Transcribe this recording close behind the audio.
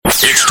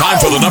It's time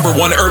for the number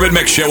one urban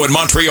mix show in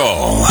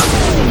Montreal.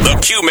 The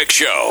Q Mix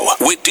Show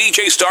with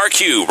DJ Star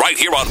Q right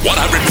here on 100.1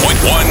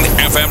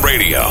 FM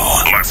radio.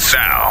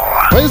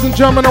 LaSalle. Ladies and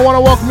gentlemen, I want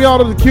to welcome you all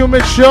to the Q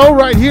Mix Show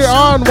right here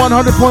on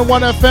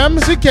 100.1 FM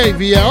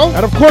CKVL.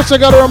 And of course, I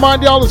got to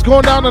remind y'all it's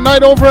going down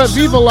tonight over at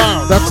Viva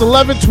Lounge. That's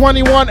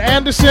 1121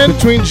 Anderson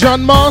between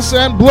Jean Moss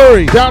and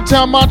Blurry,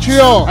 downtown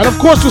Montreal. And of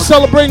course, we're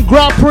celebrating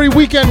Grand Prix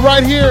weekend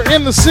right here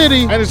in the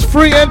city, and it's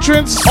free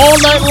entrance all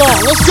night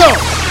long. Let's go.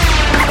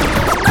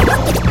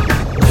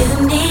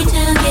 You need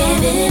to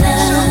give it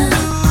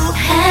up.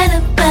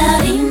 Had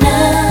about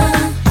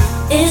enough.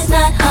 It's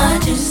not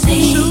hard to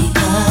see.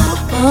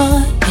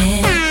 Boy,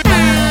 it's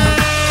mine.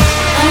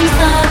 I'm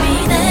sorry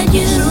that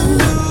you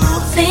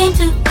seem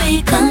to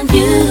be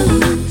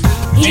confused.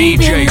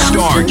 DJ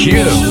Star Q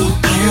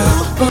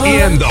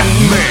in the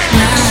mix.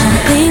 I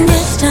think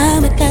it's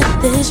time we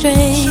got this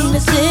straight.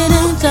 Let's sit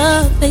and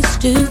talk face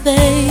to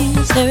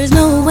face. There is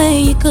no way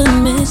you could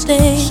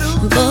mistake.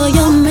 For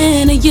your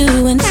man, are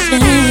you insane?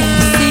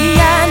 See,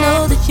 I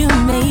know that you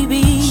may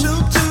be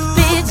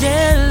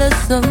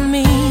jealous of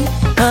me,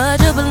 but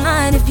you're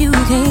blind if you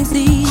can't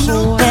see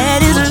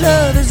that his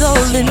love is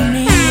all in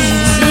me.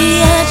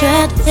 See, I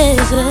tried to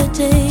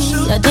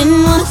hesitate. I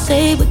didn't want to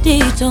say what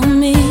he told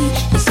me.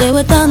 He said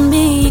without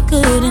me he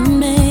couldn't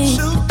make it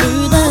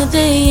through the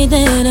day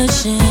that I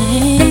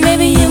shame. And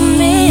maybe you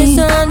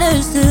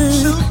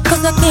misunderstood,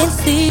 cause I can't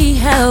see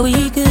how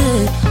we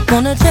could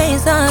wanna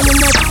chase something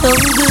that's so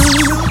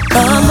good.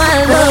 All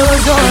my love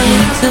is all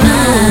into.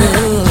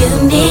 You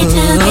need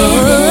to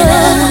give it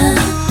up.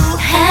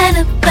 Had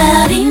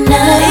about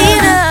enough.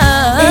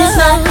 It's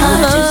not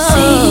hard to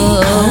see.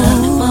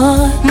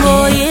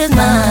 Boy, it's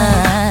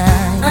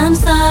mine. I'm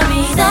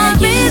sorry that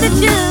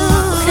you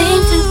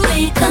seem to be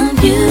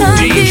confused.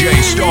 DJ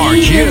Star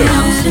Q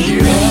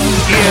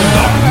in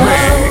the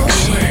mix.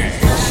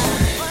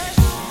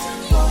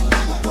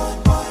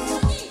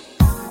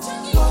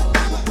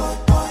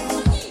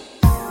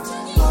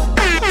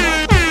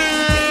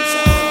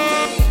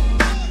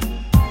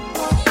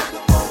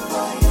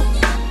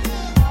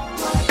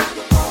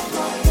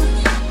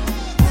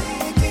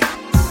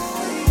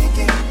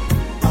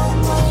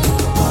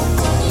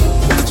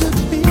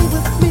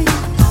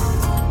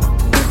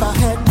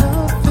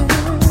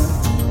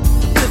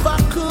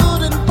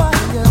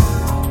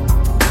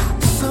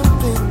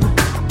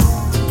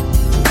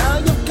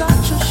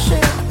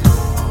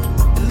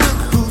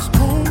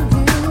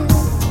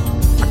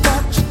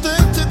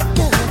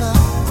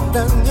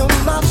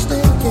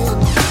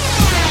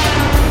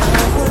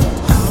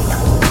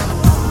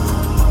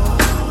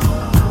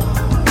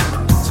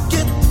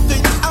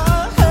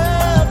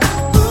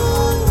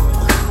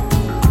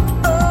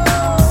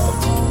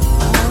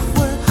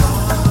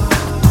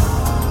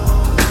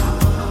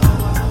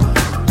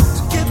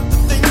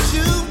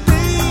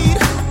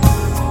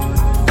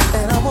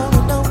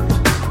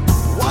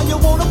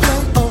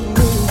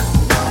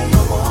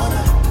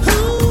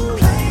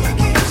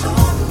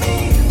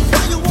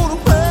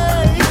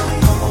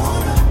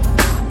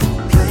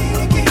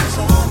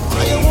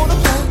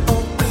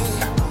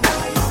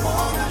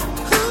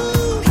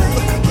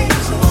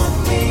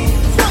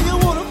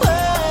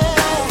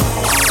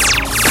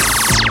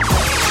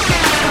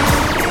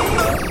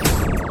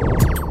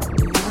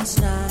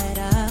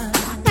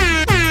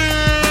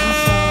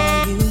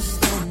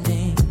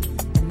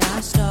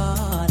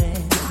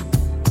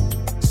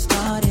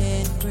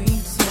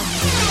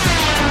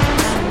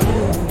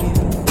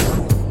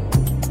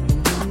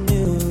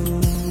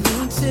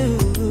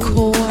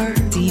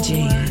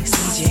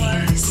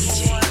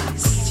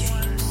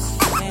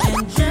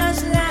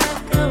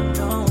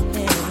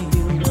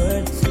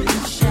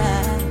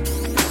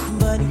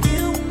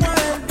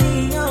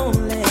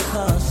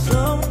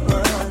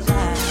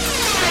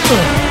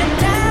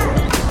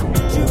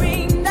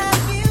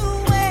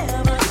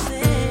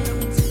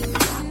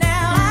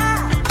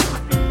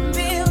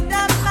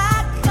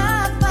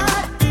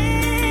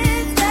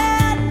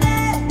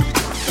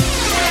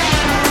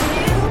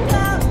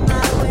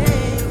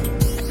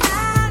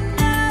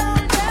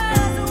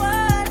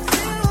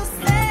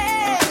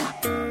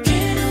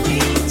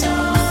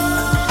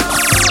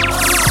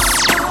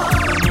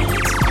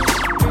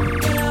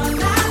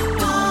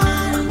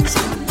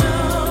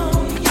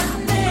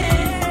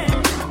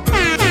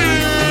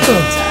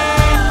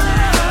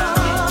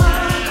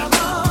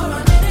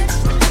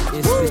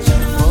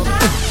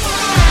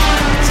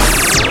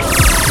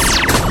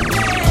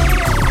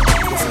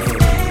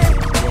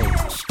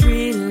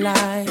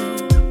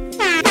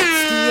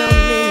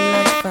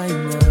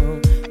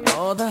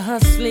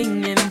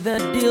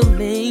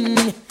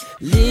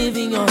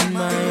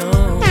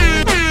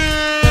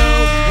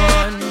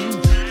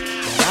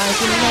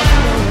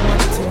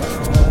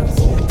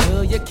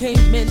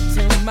 Came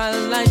into my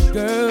life,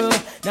 girl.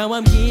 Now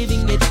I'm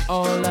giving it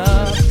all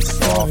up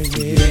for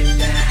you. Get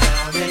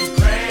down and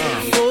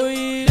pray for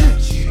you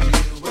that you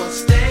will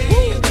stay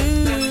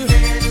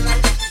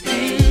like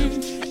me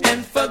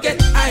and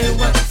forget I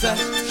was a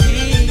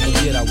king.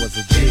 Forget I was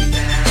a G. Get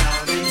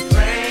down and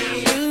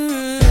pray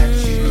that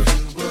you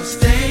will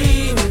stay.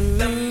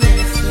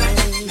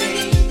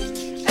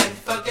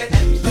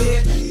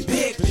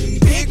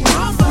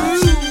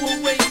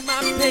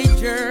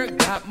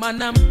 my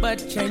number,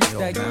 change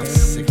the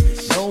game.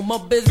 No more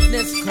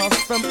business calls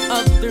from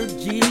other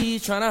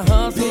G's trying to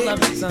hustle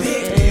up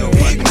something.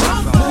 Move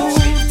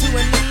to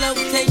a new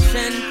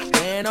location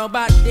where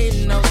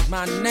nobody knows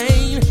my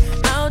name.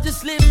 I'll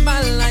just live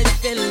my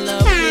life in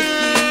love with you,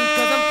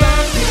 'cause I'm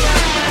thirsty.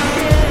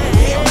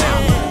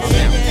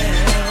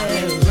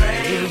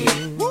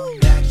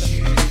 That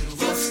you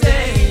will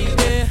stay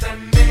with a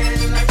man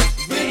like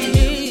me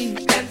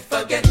and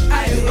forget I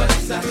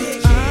was a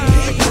chick.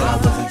 I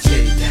was a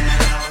chick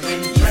down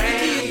and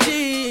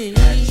pray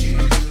that you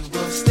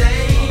will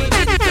stay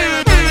with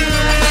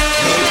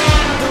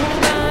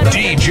a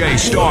DJ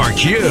Star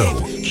Q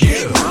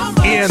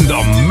in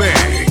the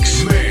mix.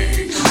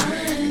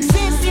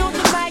 Since you on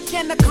the mic,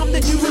 can I come to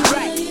do it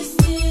right?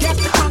 Got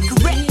to come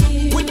correct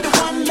with the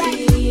one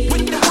light,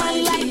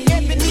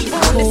 Ebony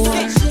on the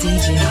set.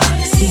 DJ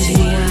Honest.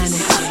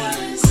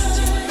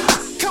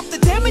 Come the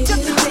damage of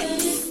the day.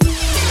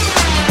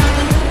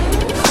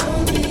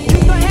 You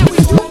know how we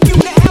do, you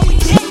know how we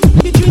did.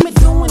 You dream of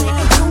doing it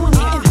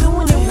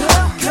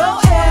well. Go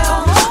L.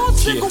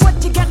 Sugar, what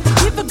you got to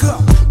give a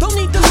girl? Don't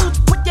need to lose,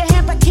 put your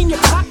hand back in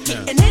your pocket.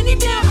 And any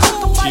damn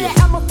fool, fire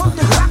ammo from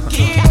the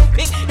rocket.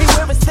 And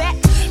where it's at,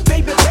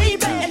 baby,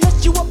 unless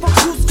you up on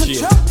cruise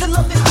control to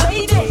love this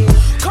lady.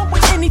 Come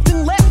with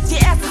anything left,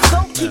 your ass is so.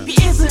 Keep your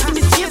ears and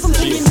your ears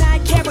until your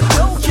 9 karat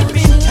gold. You've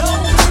been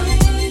told.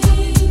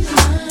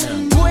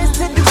 Boys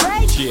to the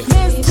right,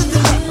 men's to the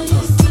left.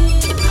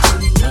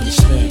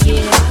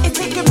 It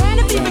take a man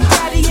to be Big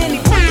Daddy and he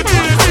put it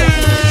on the set.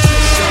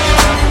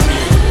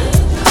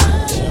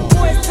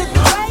 Boys to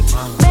the right,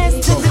 men's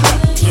to the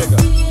left. Yo,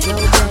 baby.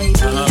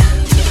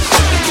 It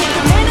take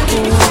a man to be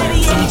Big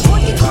Daddy and he put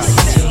it on the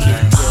set.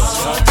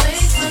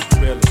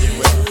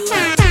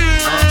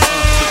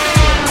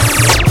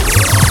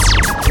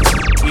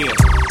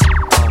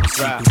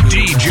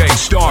 DJ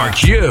Star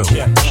Q.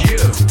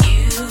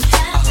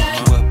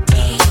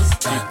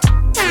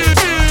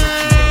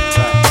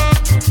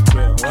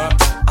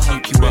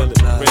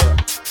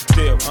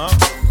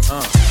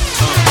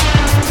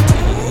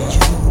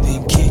 You've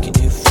been kicking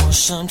it for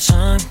some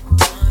time.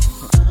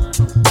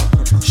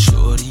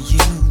 Shorty, you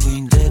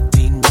ain't let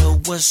me know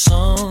what's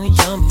on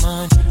your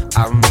mind. I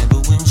remember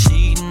when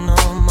cheating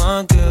on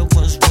my girl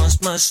was once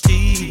my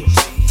steal.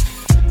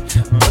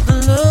 But the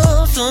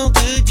love so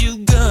good, you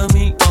got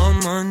me on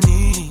my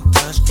knees.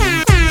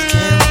 Can't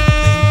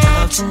wait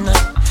out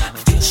tonight. I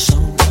feel so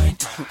right.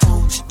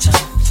 Hold you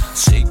tight.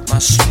 Take my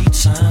sweet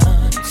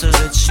time to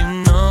let you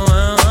know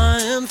how I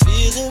am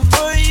feeling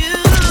for you.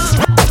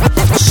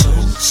 So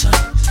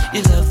tight,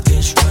 your love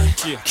is right.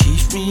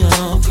 Keep me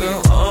on,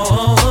 girl,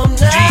 all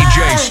night. DJ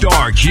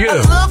Star Q I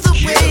love the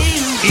way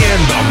you in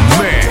the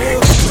mix.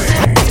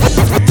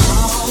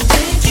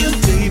 thank you,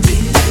 baby.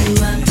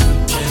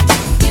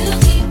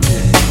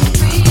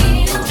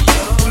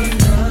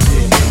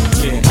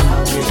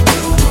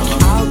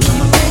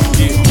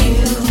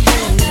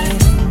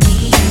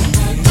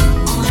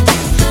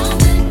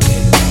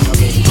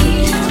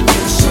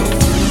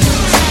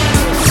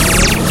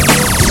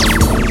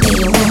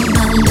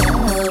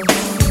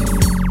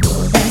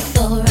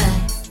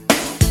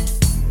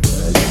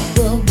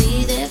 We'll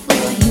be there for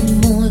you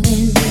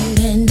morning, noon,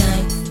 and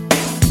night.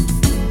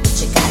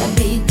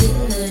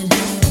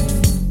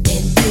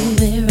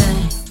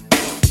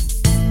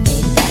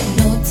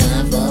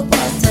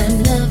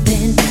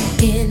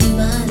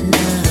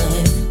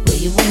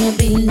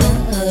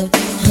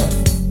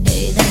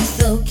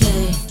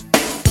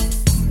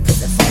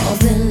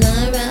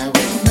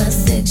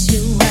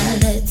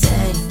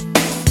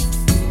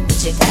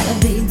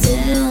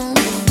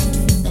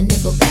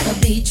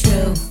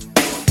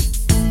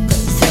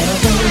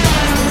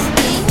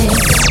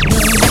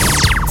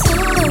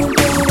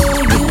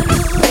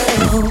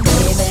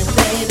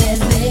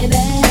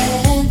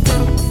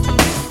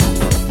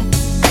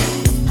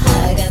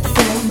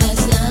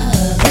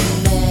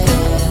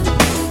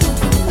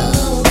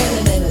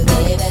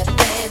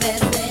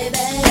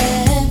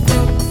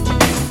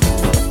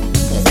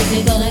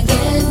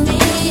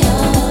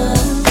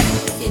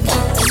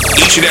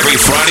 Each and every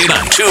Friday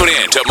night, tune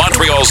in to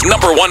Montreal's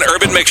 #1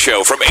 urban mix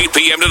show from 8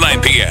 p.m. to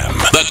 9 p.m.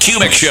 The Q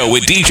Mix Show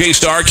with DJ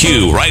Star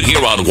Q, right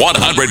here on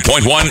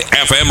 100.1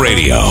 FM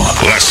radio.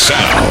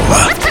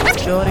 LaSalle.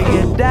 Shorty,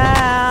 get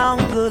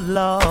down, good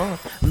lord.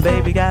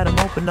 Baby got 'em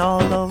open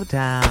all over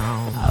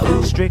town.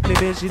 Strictly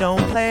bitch, you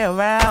don't play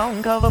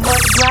around. Cover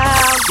much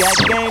ground, got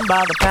the game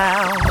by the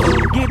pound.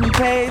 Getting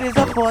paid is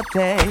a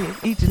forte,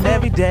 each and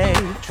every day.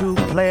 True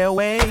play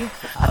away,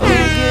 I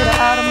can't get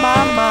her out of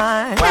my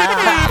mind.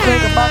 I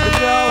think about the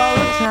girl all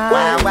the time.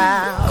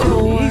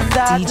 East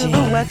side to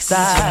the west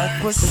side,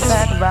 push the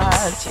back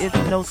rise, it's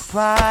no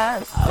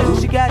surprise.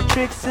 She got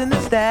tricks in the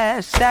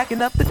stash,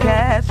 stacking up the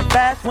cash,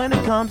 fast when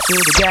it comes to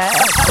the gas.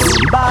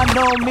 By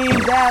no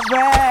means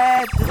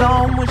average, it's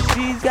on when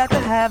she's got to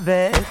have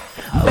it.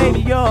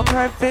 Baby, you're a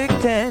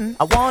perfect 10.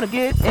 I wanna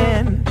get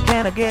in,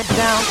 can I get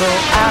down so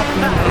I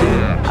can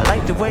win? I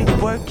like the way you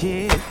work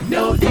it,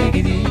 no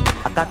diggity.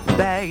 I got to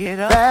bag it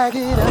up.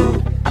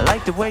 I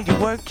like the way you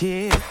work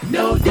it.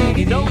 No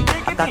diggity, no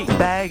diggity. I got to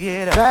bag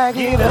it up. Bag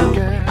it up,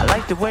 girl. I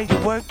like the way you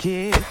work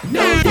it. No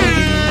diggity.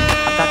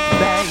 I got to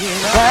bag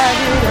it up. Bag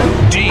it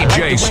up.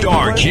 DJ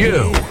Star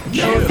Q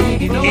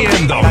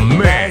in the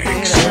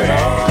mix.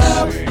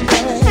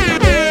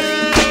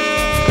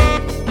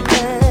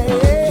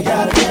 You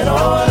gotta get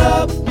on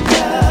up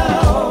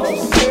now.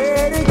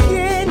 Say it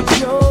again,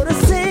 show to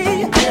see.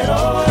 Get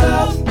on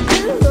up.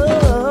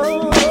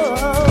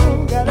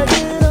 Gotta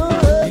get on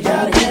up. You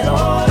gotta get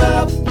on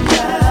up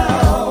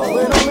now.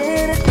 Wait a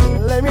minute,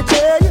 let me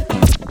tell you.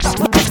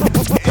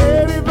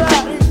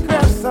 Everybody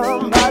grab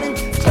somebody,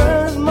 turn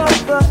his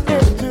mother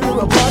into a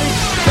party.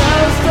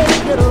 Guys,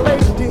 take it,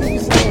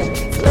 ladies, and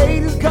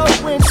ladies go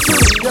into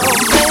your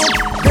man.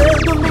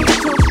 There's no need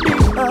to be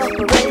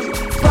afraid.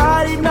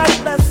 Friday night,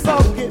 let's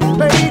all get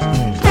paid.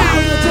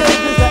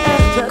 Positive is the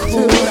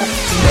attitude.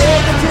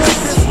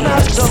 Negative is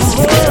not the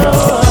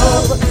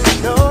move.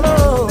 No, no,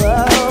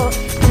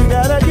 you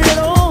gotta get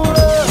on up.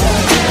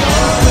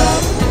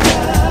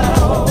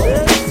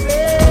 Let's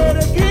say it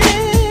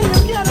again.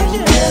 You gotta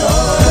get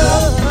on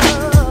up.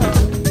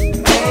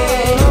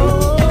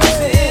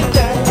 Sit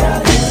down,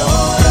 gotta get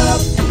on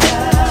up.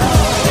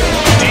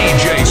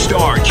 DJ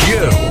Star Q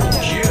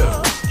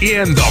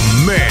in the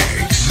mix.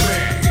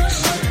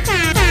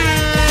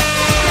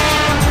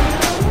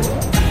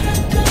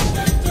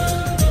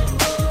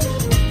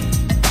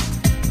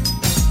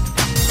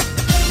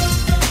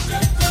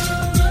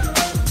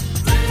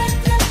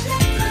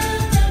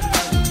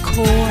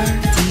 Core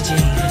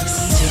DJs.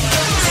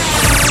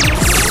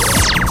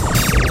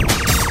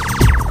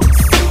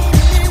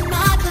 In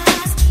my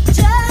class,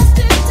 just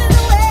drifting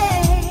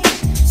away,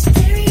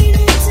 staring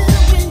into the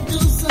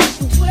windows of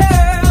the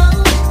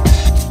world.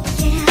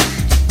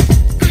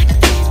 Yeah, I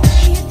can't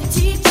hear the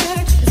teacher.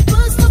 His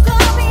books don't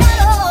call me at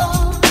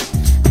all.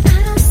 I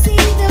don't see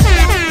the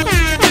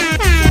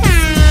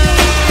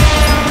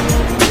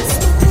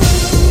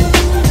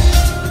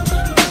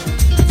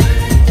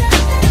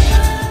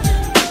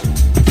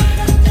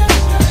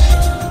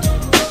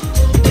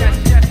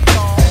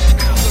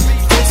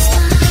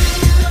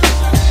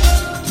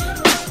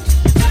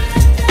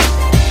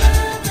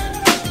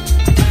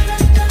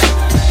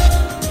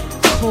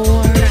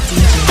Core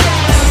DJs.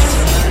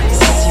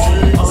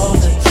 All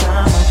the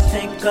time I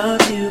think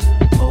of you,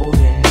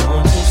 holding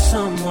on to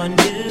someone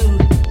new.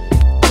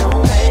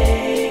 Don't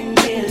make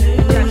me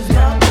lose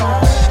my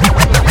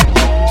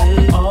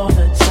mind. All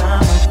the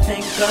time I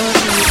think of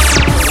you,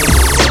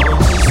 holding on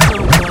to someone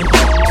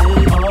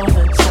new. All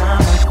the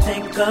time I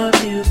think of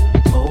you,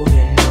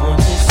 holding on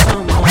to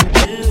someone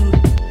new.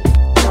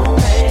 Don't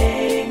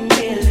make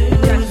me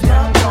lose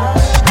my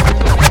mind.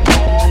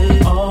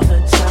 All the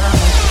time I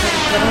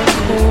think of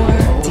you. Core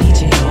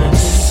DJs.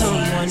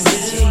 Someone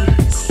new.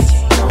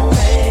 Don't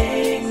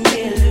make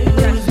me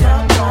lose my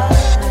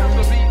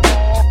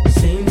mind.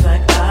 Seems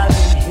like I've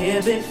been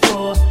here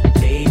before.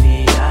 Baby,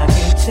 I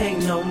can't take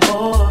no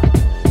more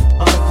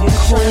of your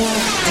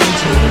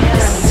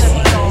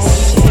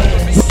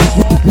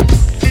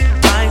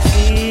I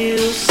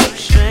feel so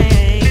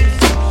strange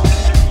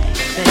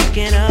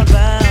thinking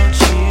about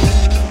you.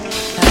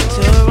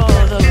 After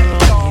all the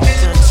wrong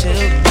you've done to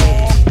me,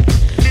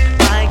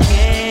 I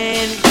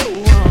can't go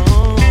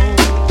on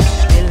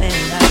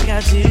feeling like I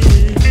do.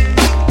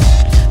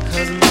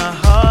 'Cause my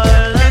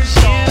heart loves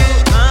you.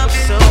 I'm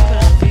so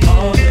confused.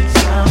 All the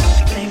time I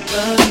think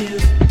of you.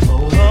 Oh,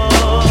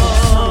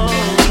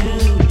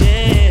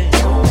 yeah.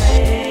 Don't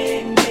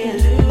make me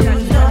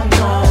lose my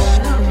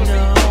mind.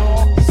 No.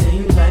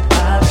 Seems like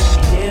I've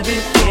been here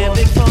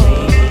before.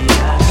 Baby, I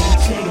can't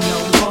take no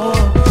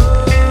more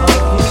of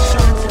you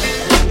trying to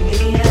let me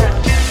out.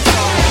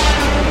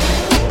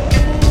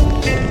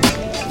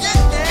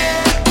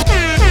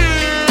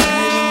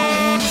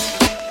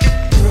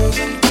 Girls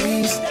and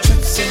things,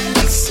 trips in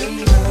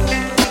December.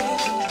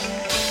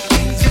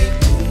 Things we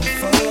do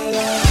for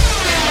love.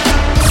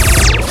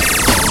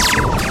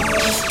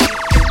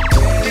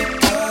 Credit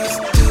cards,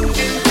 do you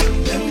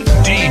remember?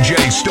 DJ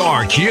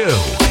Star Q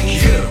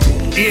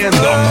in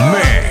the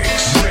mix.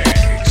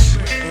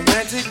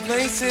 Romantic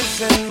places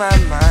in my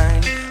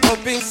mind,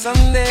 hoping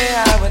someday I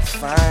would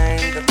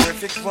find the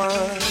perfect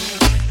one,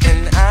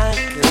 and I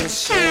could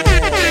share.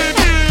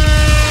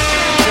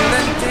 Till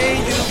that day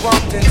you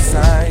walked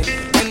inside,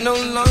 and no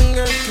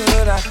longer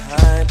could I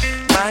hide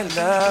my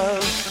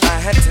love. I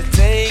had to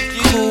take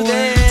you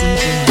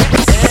there.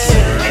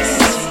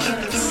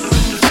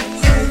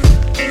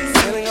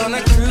 Sailing on a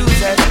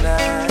cruise at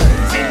night.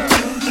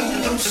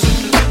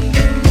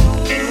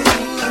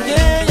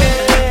 Yeah,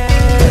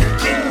 yeah.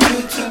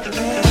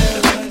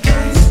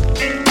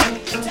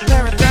 To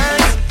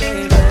paradise,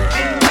 baby.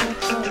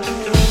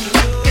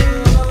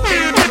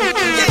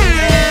 Yeah,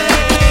 yeah.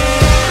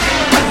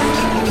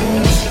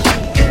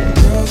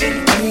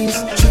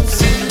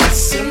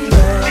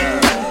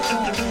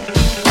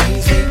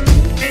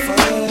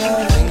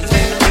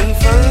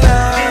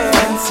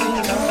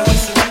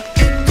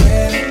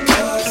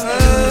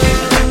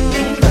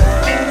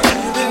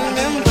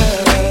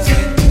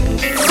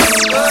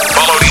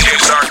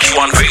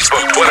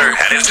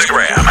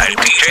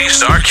 DJ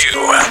Star Q.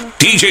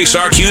 DJ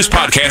Star Q's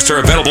podcasts are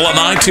available on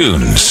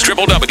iTunes.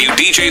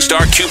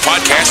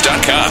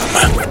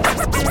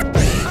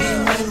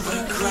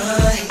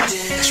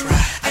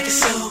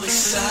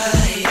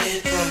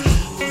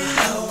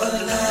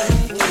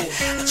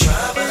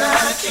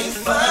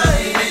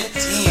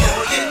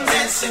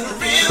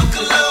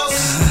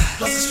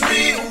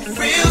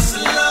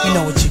 You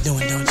know what you're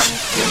doing, don't you?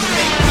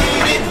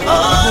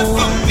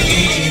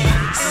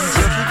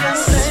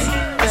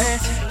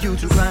 You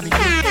to drive me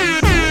crazy.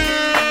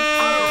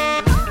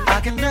 I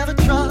can never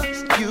trust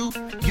you.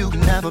 You can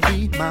never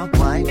be my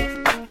wife.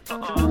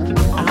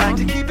 I like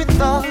to keep it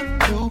thought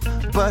through,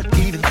 but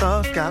even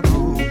thoughts got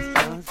rules.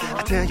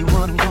 I tell you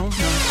what I'm gonna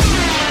do.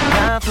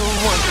 Not the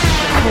one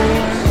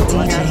to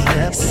I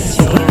gotta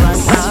step in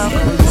right now.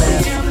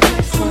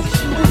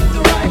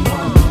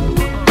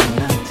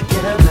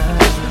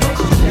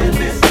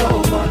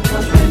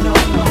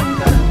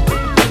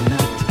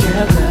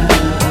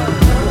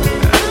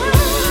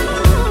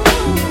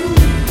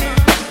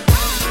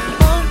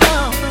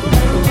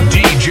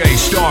 DJ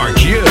Star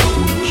Q in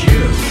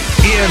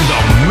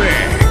the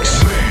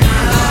mix.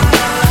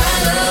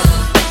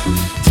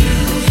 Do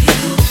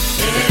you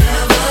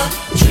ever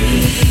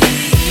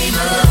dream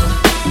of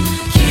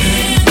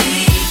candy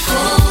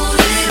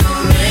coated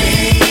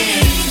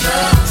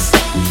raindrops?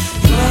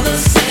 You're the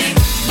same,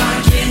 my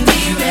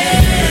candy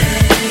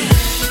rain.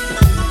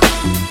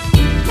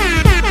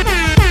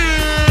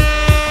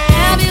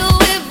 Have you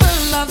ever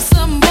loved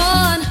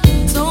someone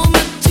so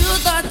much you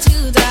thought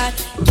you died,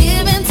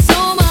 giving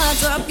so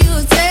much up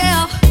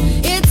yourself?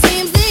 It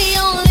seems the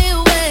only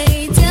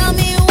way. Tell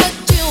me what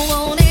you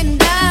want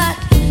and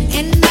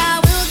I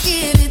will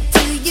give it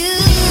to you.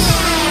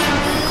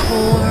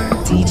 Core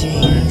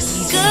DJs.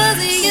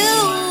 'Cause you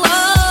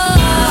are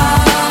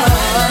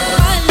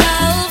my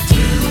love. Do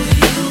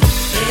you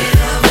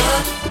ever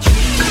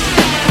dream?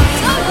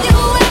 Don't you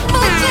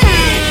ever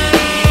dream?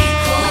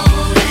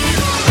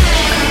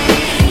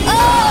 Oh,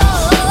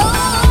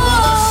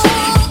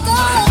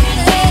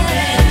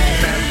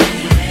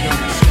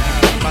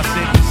 I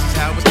said this is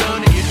how it's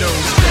done and you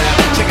don't stop.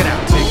 Check it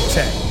out,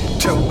 tic-tac,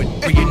 toe it,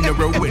 we in the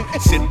row it.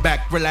 Sit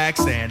back, relax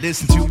and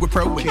listen to a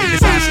pro it.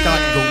 As I start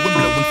going,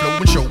 blowing,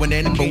 flowing, showing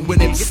and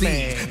moving and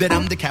see that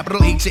I'm the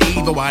capital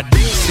H-E-V-O-I-D.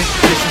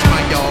 This is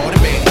my yard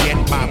and man,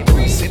 get my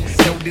precinct.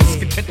 No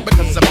discontent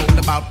because I'm all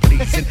about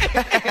pleasing.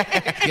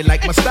 You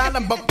like my style,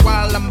 I'm buck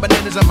wild, I'm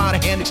bananas, I'm out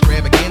of hand,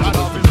 extravaganza.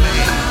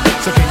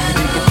 So can you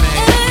dig it, man?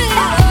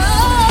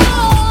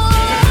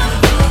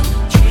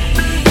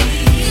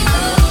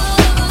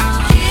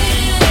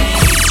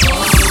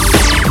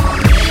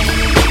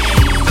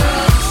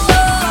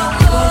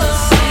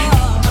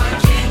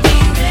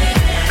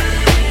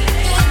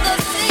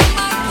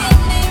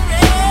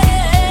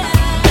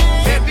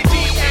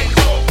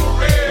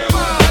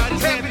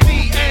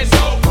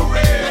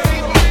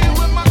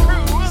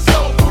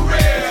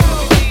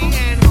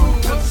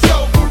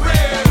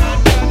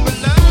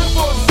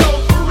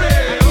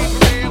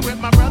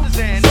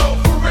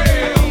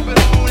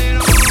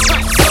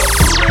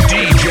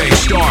 DJ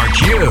Star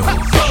Q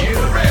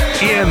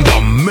in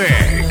the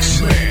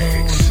mix.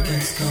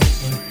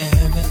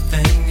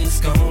 Everything is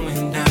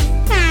going down.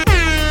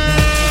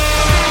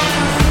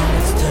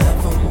 It's time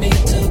for me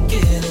to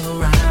get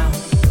around.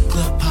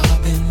 Club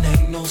popping,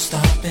 ain't no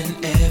stopping.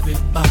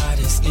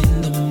 Everybody's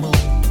in the mood.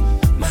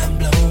 Mind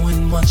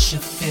blowing once you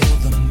feel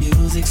the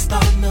music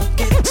starting to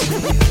get to you.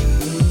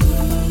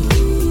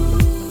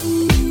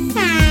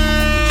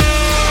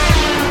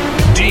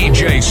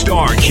 DJ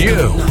Star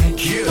Q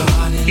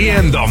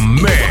in the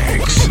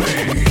mix.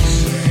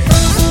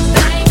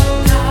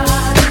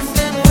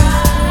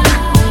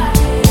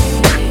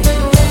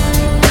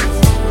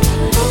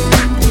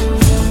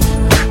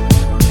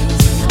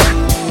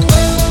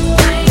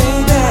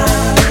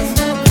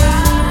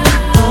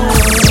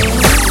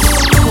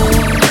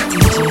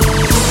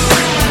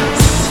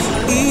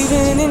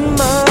 Even in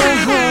my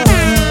heart,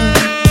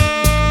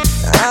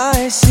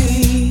 I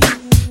see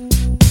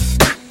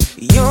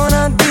you're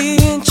not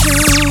being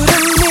true to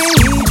me.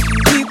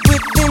 Deep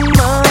within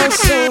my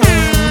soul,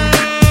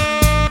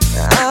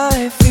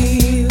 I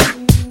feel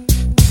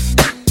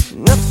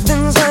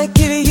nothing's like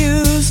it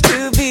used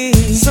to be.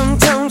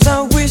 Sometimes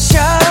I wish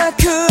I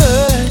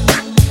could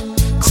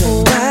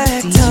turn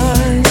back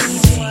time.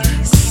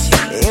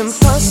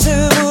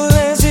 Impossible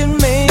as it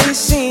may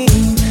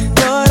seem,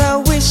 but I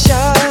wish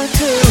I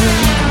could.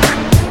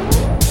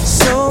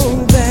 So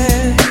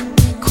bad,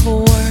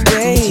 core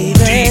baby.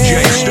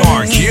 DJ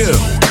Star Q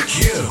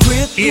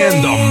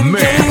in the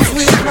mix.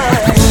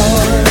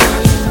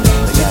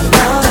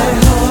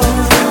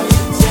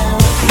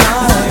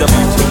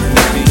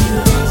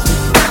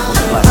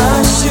 I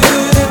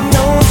should have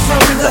known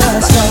from the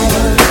start.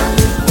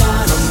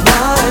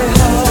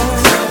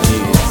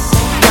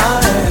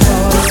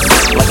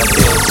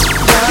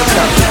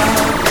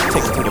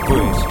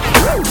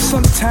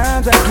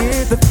 Sometimes I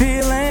get the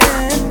feeling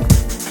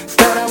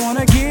that I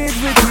wanna get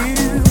with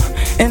you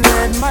and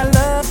let my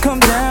love come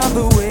down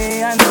the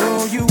way I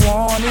know you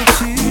want it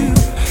to.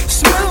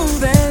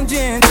 Smooth and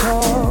gentle.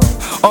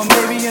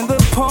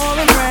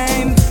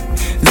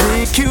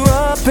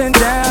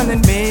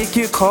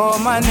 call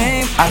my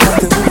name. I like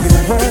the way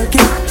you work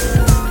it.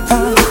 I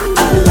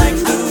like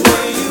the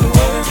way you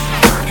work.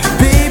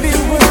 Baby,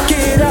 work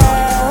it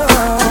out.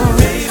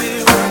 Baby,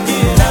 work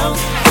it out.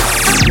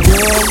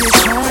 Girl, you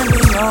turn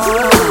me on.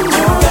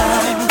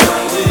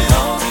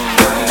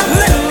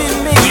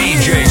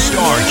 DJ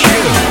Star Q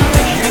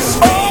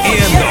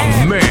in the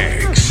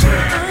mix. I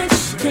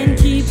just can't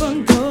keep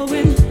on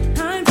going.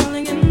 I'm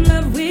falling in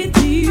love with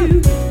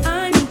you.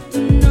 I need to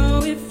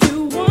know if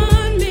you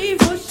want me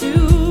for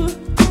sure.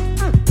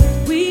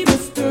 We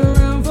messed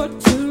around for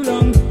too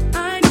long.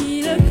 I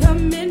need a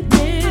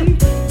commitment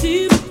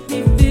to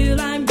make me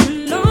feel I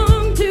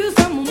belong to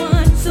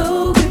someone.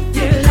 So if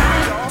you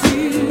like to,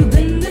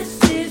 then this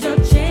is your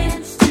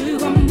chance to.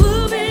 I'm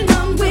moving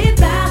on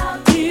without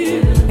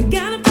you. I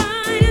gotta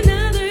find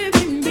another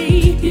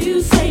baby.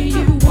 You say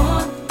you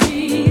want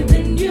me,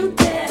 then you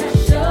better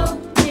show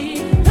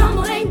me. Come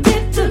on and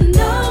get to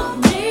know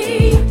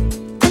me,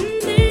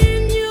 and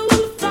then you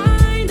will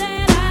find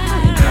that I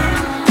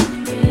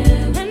want you,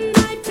 and I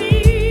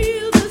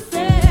feel the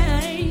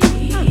same.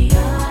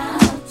 Got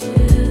to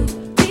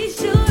be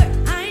sure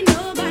I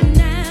know by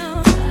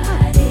now.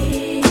 But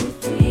if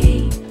we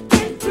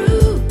can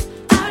prove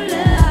our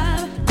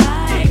love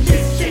like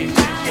this and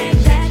like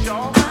that,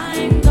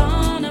 I'm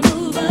gonna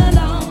move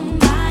along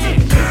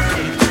like this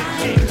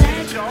and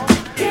like that.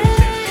 Yeah,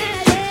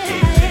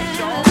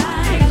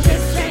 like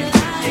this and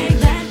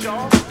like that.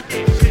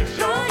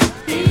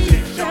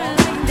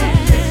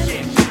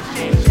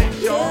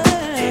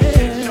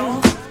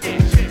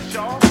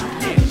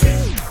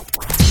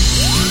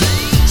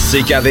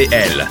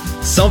 CKVL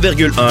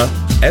 100,1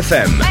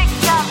 FM.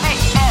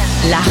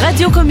 La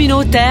radio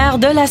communautaire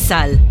de la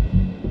salle.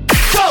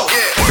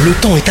 Le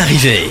temps est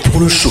arrivé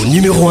pour le show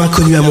numéro 1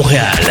 connu à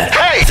Montréal.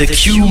 The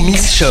Q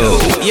Mix Show.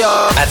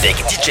 Avec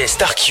DJ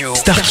Star Q.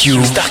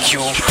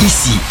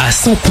 Ici à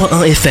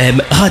 100.1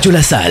 FM, Radio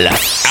La Salle.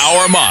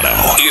 Our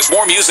motto is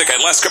more music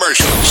and less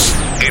commercials.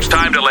 It's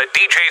time to let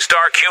DJ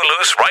Star Q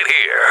loose right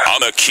here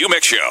on the Q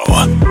Mix Show.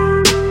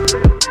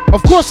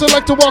 Of course, I'd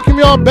like to welcome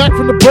y'all back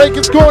from the break.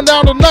 It's going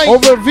down tonight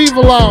over at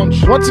Viva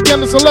Lounge. Once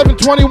again, it's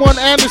 1121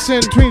 Anderson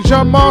between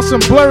Jean Moss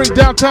and Blurry,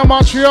 downtown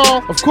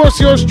Montreal. Of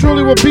course, yours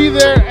truly will be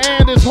there,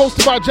 and it's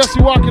hosted by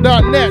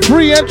JesseWalker.net.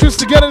 Free entrance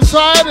to get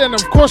inside, and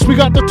of course, we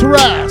got the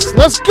terrace.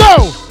 Let's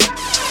go!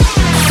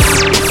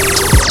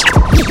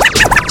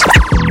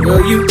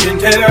 Well, you can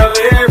tell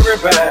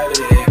everybody.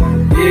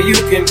 Yeah, you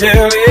can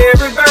tell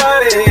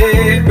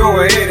everybody.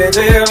 Go ahead and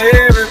tell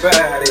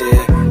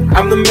everybody.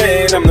 I'm the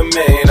man, I'm the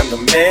man, I'm the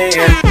man.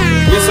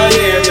 Yes, I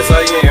am, yes,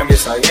 I am,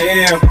 yes, I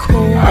am.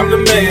 I'm the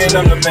man,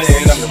 I'm the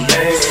man, I'm the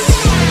man.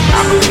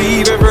 I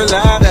believe every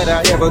lie that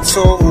I ever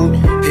told.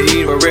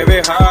 Paid for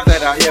every heart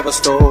that I ever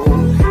stole.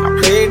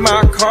 I played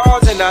my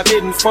cards and I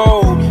didn't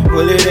fold.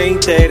 Well, it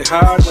ain't that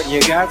hard when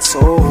you got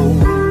sold.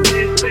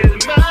 This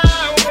is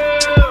my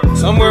world.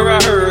 Somewhere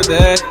I heard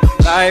that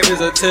life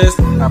is a test.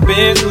 I've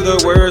been through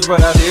the worst,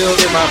 but I still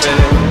did my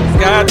best.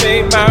 God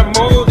made my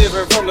mold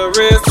different from the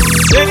rest.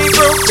 Then he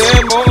broke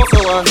that mold,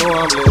 so I know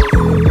I'm blessed.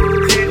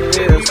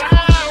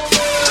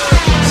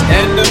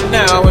 Stand up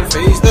now and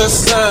face the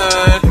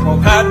sun.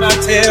 Won't hide my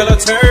tail or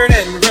turn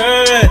and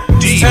run.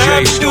 DJ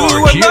Time to do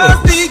what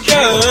must be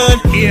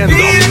done. in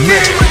the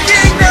mix.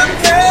 Kingdom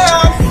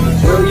come.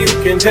 Well, you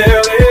can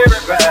tell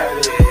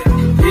everybody.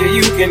 Yeah,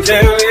 you can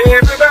tell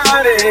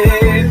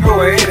everybody.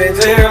 Go ahead and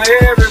tell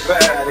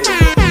everybody.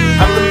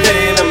 I'm the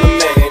man, I'm the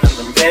man, I'm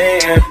the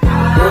man.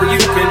 Well, you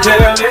can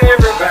tell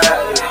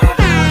everybody.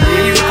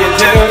 Yeah, you can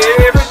tell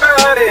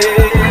everybody.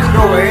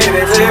 Go ahead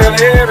and tell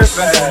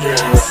everybody.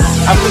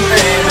 I'm the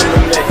man, I'm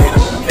the man,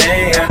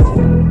 I'm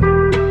the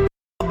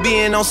man.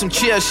 Being on some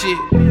chill shit.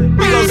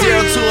 We go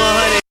 0 to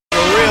 100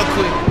 real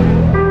quick.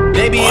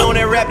 They be on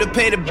that rap to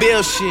pay the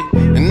bill shit.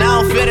 And I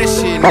don't feel that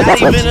shit,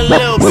 not even a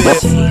little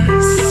bit.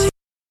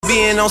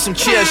 Being on some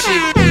chill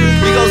shit.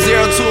 We go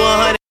 0 to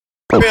 100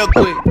 real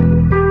quick.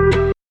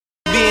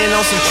 Being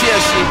on some chill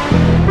shit.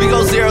 We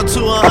go 0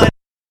 to 100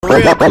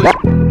 real quick.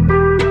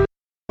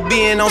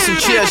 Being on some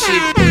chill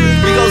shit.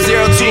 We go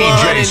 0 to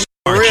 100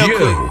 real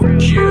quick.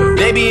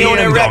 They be on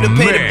that rap to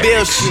pay the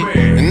bill shit.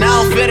 And I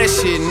don't feel that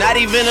shit, not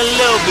even a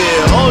little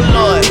bit. Oh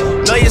Lord,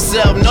 know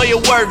yourself, know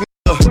your worth.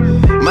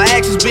 My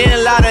actions being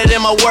louder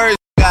than my words.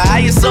 How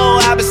you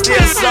so high but still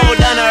so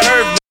down to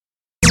earth.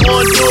 You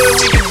wanna do it,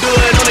 we can do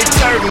it on the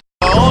turf.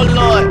 Oh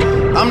Lord,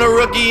 I'm the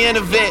rookie and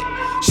the vet.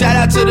 Shout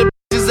out to the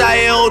bitches out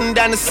here holding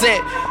down the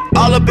set.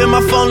 All up in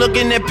my phone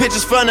looking at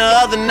pictures from the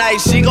other night.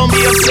 She gon'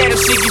 be upset if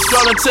she keep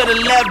scrolling to the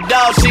left,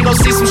 dog. She gon'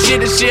 see some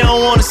shit that she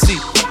don't wanna see.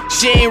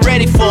 She ain't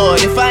ready for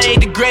it. If I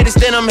ain't the greatest,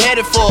 then I'm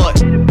headed for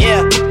it.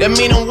 Yeah, that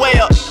mean I'm way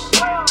up.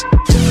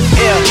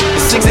 Yeah, the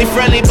six ain't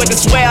friendly, but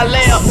that's where I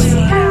lay up.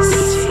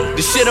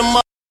 The shit I'm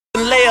up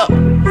and lay up.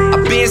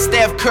 I been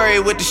Steph Curry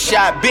with the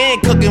shot, been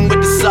cooking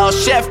with the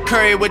sauce, Chef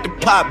Curry with the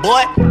pot,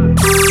 boy.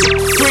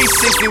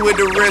 360 with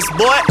the wrist,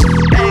 boy.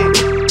 Hey,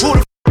 who the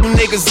f*** you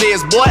niggas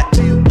is, boy?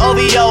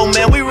 OVO,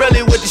 man, we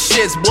really with the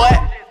shits, boy.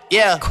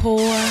 Yeah,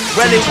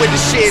 really with the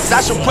shits.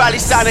 I should probably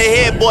sign a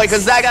hit, boy,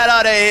 cause I got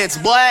all the hits,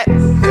 boy.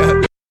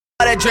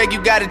 all that Drake, you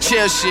gotta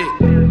chill shit.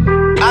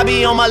 I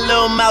be on my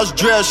little mouse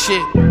drill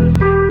shit.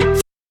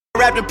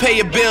 Rap to pay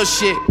your bill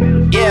shit.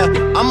 Yeah,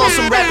 I'm on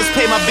some rappers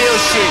pay my bill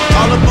shit.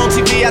 All up on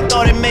TV, I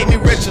thought it made me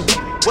richer.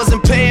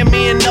 Wasn't paying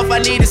me enough, I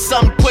needed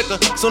something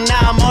quicker. So now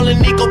I'm all in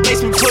Nico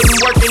basement,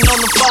 working on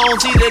the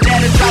phones. Either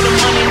that or drop the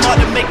money more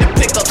to make the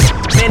pickup.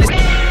 Man,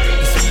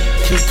 it's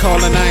keep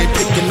calling, I ain't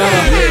picking up.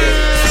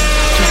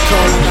 Keep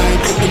calling, I ain't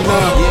picking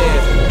up.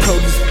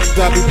 Told these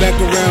I'll be back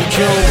around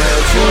Joe.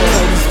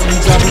 Told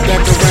these I'll be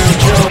back around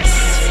Joe.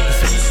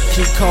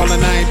 Keep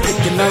calling, I ain't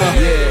picking up.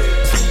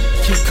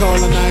 Keep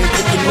calling, I ain't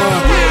picking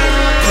up.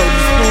 Told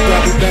these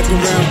I'll be back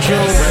around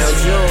Joe.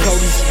 Told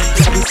these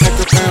I'll be back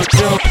around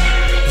Joe.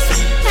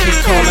 Keep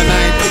calling, I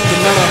ain't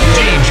picking up.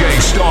 DJ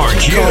Star Q.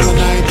 Keep calling,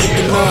 I ain't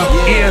picking up.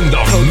 In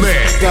the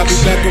mix. I'll be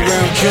back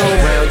around Joe.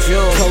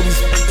 Told these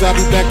I'll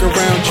be back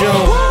around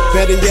Joe.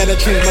 Better yet, I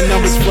changed my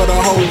numbers for the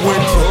whole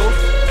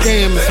winter.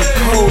 Damn, it's so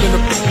cold in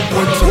the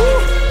winter.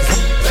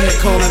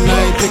 Keep calling, I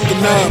ain't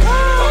picking up.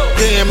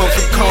 Damn, I'm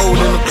so cold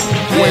in the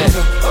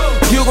winter.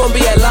 You gon'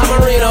 be at La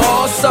Marina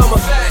all summer,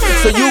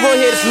 so you gon'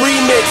 hear this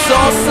remix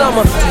all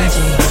summer.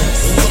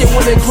 Your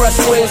Women Crush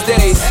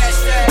Wednesdays.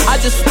 I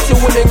just your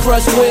Women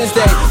Crush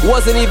Wednesday.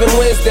 Wasn't even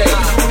Wednesday,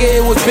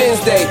 it was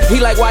Wednesday. He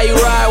like, why you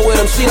ride with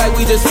him? She like,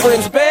 we just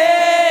friends,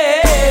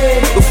 babe.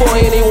 Before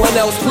anyone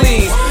else,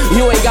 please.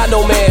 You ain't got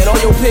no man on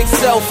your pic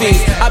selfies.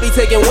 I be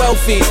taking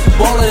selfies,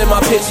 ballin' in my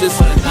pictures.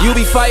 You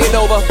be fighting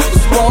over,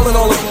 sprawling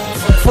on the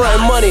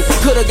frontin' money.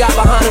 Coulda got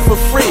behind it for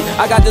free.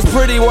 I got this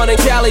pretty one in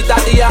Cali,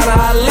 Tatiana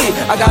Ali.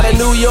 I got a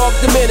New York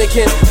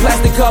Dominican,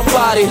 plastic cup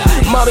body.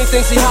 Mommy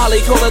thinks she Holly,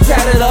 call her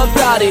tatted up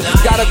Dottie.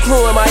 Got a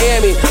crew in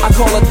Miami, I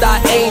call her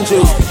Dot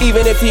Angel.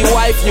 Even if he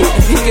wife you,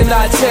 he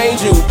cannot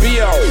change you.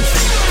 B.O.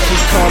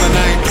 Keep calling,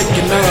 I ain't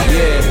picking up.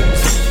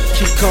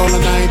 Keep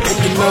calling, I ain't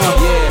picking up.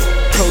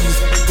 Told these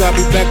I'll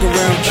be back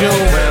around Joe.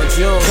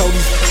 Told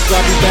these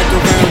I'll be back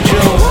around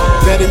Joe.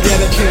 Better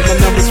yet, I changed my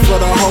numbers for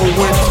the whole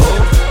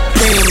winter.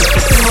 Damn,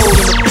 it's so cold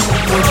in the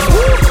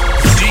winter.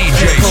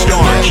 DJ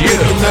Star Q.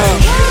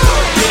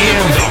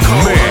 In the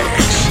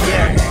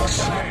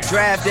mix.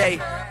 Draft day,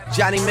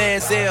 Johnny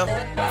Manziel.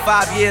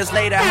 5 years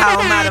later,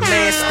 how am I the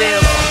man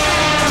still?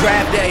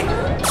 Draft day,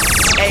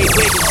 A.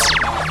 Wiggins.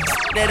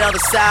 That other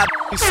side,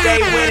 we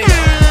stay winning.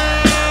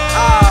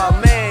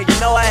 Oh man, you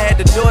know I had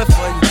to do it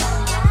for you.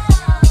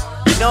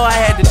 You know I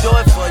had to do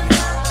it for you.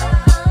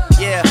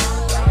 Yeah,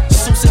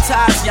 suits and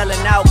ties yelling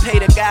out, pay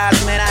the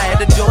guys, man, I had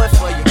to do it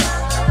for you.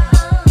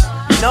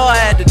 You know I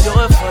had to do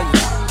it for you.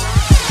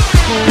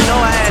 You know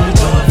I had to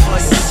do it for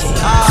you.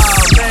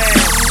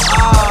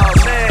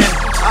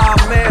 Oh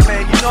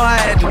man, you know I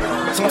had to.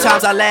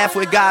 Sometimes I laugh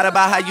with God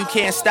about how you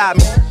can't stop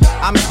me.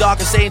 I'm his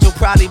darkest angel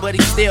probably, but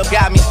he still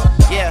got me.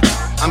 Yeah,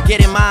 I'm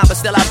getting mine, but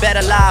still I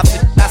better live.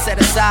 I set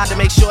aside to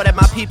make sure that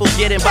my people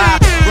getting by.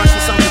 Brush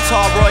with some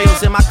guitar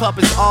royals, and my cup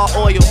is all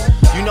oil.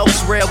 You know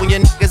it's real when your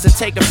niggas will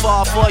take the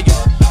fall for you.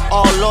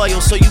 All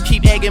loyal, so you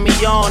keep egging me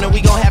on, and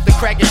we gon' have to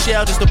crack your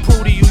shell just to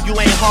prove to you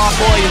ain't hard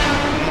boiled.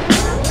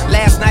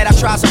 Last night I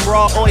tried some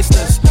raw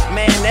oysters.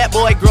 Man, that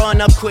boy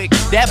growing up quick.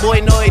 That boy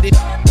know he did.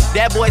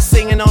 That boy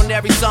singing on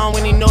every song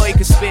when he know he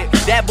could spit.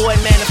 That boy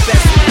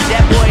manifested it.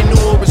 That boy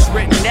knew it was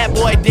written. That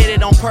boy did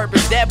it on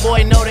purpose. That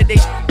boy know that they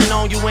shitting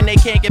on you when they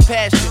can't get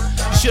past you.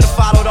 You should've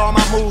followed all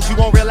my moves. You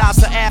won't realize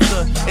till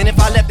after. And if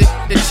I left it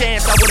the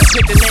chance, I would've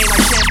picked a name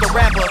like Chance the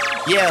Rapper.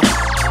 Yeah,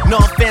 no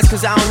offense,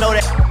 cause I don't know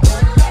that.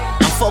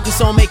 I'm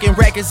focused on making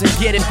records and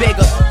getting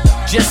bigger.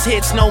 Just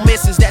hits, no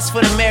misses. That's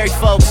for the married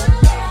folks.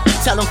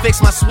 Tell them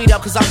fix my suite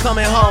up cause I'm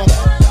coming home.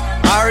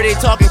 I heard they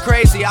talking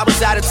crazy, I was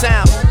out of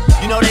town.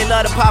 You know they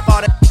love to pop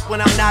all that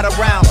when I'm not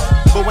around.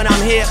 But when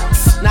I'm here,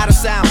 not a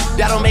sound.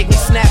 That'll make me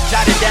snap,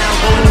 jot it down.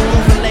 Go in the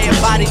roof and lay a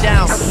body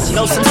down.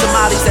 Know some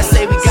Somalis that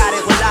say we got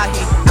it,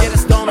 wallahi. Get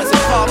us donuts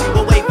and coffee,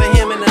 we'll wait for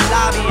him in the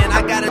lobby. And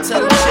I gotta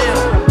tell him chill,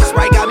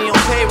 Sprite got me on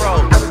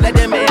payroll. Let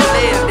them man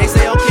live, they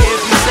say okay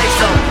if you say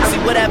so. See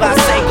whatever I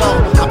say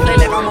go, I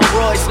play like I'm on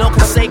Royce, no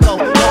Conseco.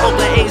 No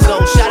Oakland A's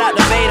though, shout out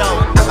to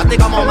Beto. I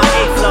think I'm on my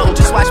 8th flow,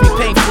 just watch me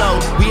paint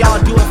flow. We all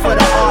do it for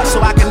the art,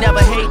 so I can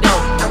never hate though.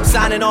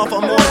 Signing off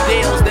on more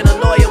deals than a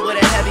lawyer with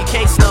a heavy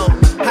caseload.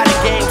 How the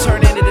game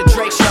turned into the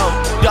Drake show.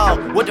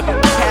 Dog, what the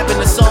happened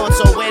to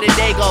so-and-so, where did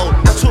they go?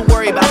 Too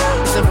worried about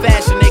in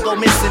fashion, they go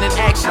missing in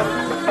action.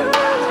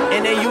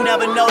 And then you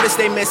never notice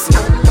they missing.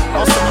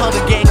 On some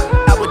Hunger Game,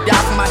 I would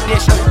die for my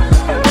district.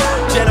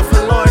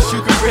 Jennifer Lawrence, you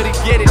can really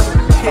get it.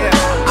 Yeah,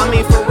 I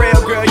mean for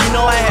real, girl, you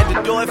know I had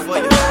to do it for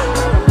you.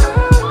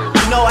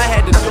 You know I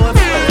had to do it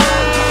for you.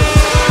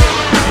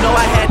 You know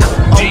I had to.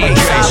 DJ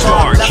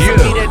Star Q.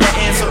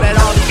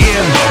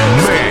 In the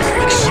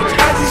mix.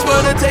 I just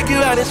wanna take you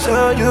out and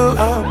show you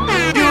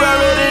you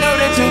already know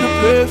that you're the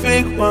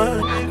perfect one.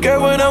 Girl,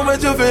 when I'm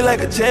with you, feel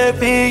like a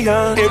champion.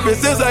 Ever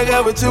since I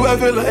got with you, I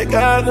feel like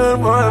I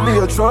done won me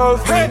a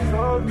trophy. I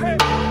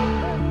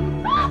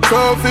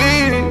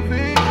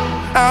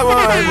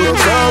want me a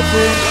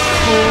trophy.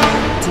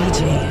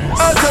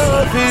 A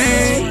trophy.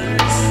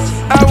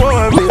 I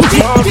want me a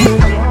trophy.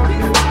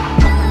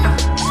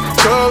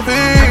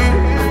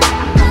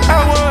 I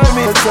want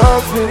me a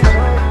trophy.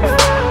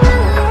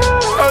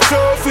 A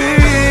trophy.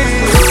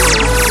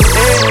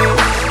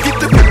 Get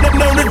the put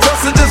them on the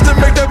dresser just to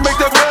make that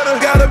better.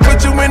 Gotta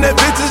put you in that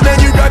bitches, now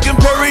you rockin'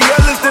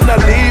 Perrielas, then I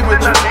leave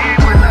with you.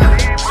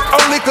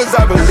 Only cause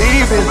I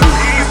believe in you.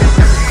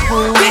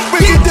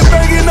 We get the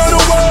banging on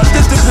the walls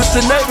just to piss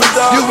the neighbors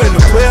off. You in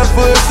the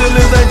 12-foot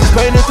ceilings, ain't just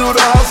painting through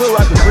the house so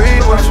I can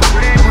breathe with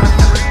you.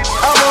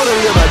 I wanna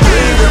live my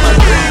dream.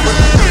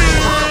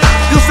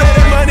 You say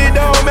that money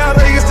don't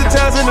matter, it's the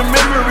times and the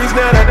memories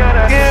now that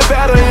getting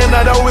better, and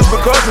I know it's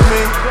because of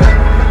me.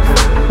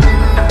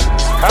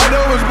 I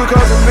know it's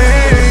because of me.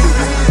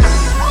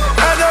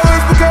 I know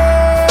it's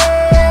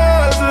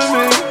because of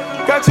me.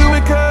 Got you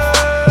in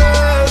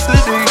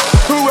custody.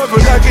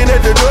 Whoever knocking at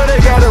the door, they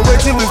gotta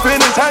wait till we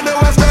finish. I know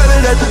I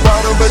started at the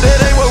bottom, but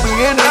that ain't what we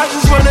in it. I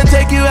just wanna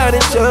take you out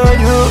and show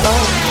you.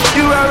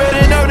 You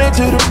already know that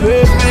you're the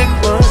perfect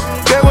one.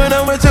 Girl, when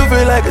I'm with you,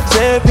 feel like a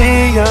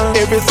champion.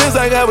 Ever since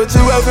I got with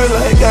you, I feel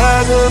like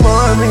I just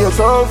want me a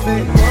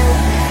trophy.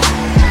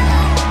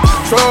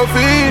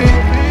 Trophy.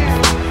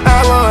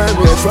 I want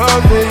me a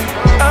trophy.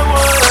 I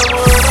want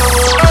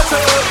a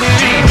trophy.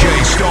 DJ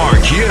Star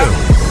Q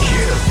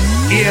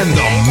in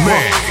the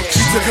mix.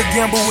 You took a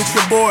gamble with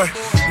your boy.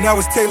 Now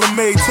it's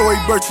tailor-made, Tory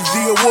Burch's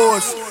the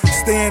awards.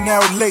 Staying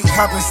out late,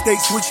 hopping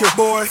steaks with your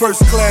boy.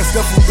 First class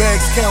duffel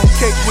bags, count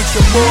cake with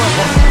your boy.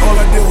 All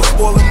I did was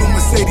spoil a new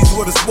Mercedes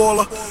with a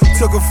spoiler.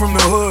 Took her from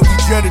the hood, we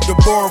jetted to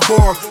Bora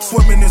Bora.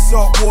 Swimming in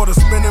salt water,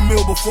 spin a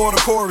meal before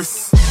the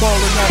chorus.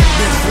 Ballin' out of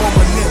bench, for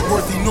my net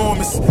worth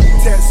enormous.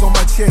 Tats on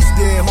my chest,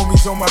 dead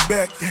homies on my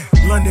back.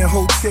 London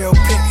hotel,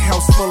 pink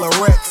house full of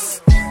racks.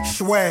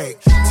 Swag,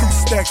 2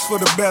 stacks for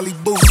the belly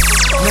boost.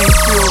 Name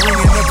still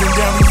ringing up and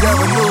down these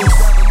avenues.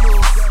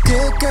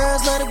 Good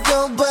girls, let it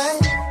go, but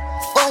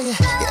oh yeah,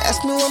 you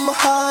ask me where my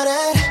heart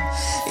at.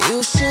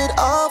 You should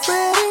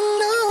already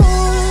know.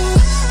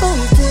 Oh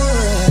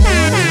boy, you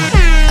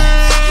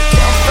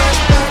count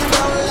first,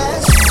 don't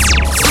last.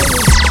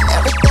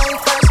 Everything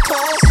first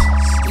class,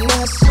 and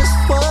that's just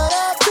what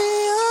I be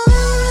on.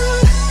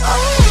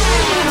 Oh,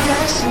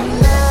 flashing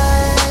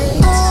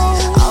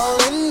lights, all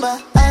in my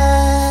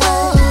eyes.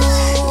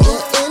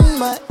 You're in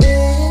my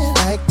ear,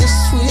 like the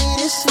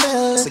sweetest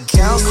smell. So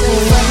count for me,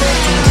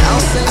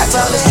 I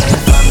tell her sing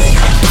for me.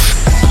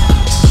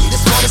 She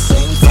just wanna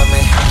sing for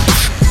me.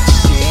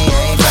 She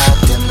ain't got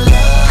them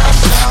love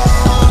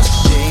songs.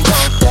 She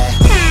want that.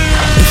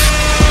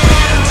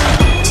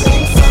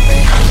 Sing for me.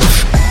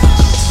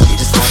 She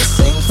just wanna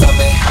sing for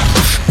me.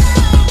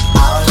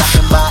 All up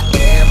in my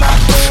ear, my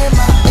ear,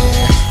 my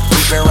ear.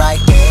 Keep it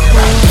right here,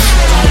 right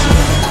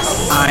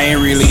here. I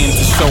ain't really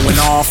into showing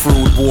off,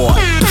 rude boy.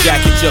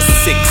 Jacket just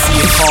sick, see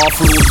it off,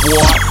 rude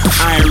boy.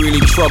 I ain't really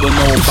trouble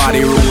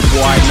nobody, rude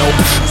boy.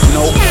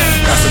 Nope,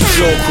 that's a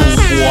joke,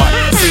 rude boy.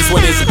 Since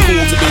when is it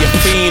cool to be a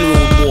fiend,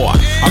 rude boy?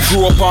 I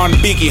grew up on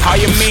Biggie, how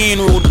you mean,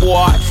 rude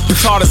boy? You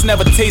taught us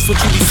never taste what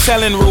you be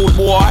selling, rude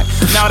boy.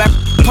 Now that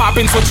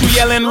poppin's what you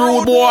yelling,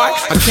 rude boy.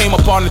 I came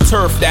up on the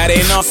turf, that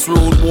ain't us,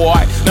 rude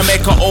boy. Now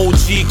make a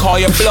OG call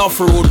your bluff,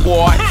 rude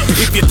boy.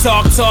 If you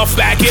talk tough,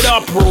 back it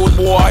up, rude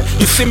boy.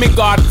 You see me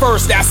God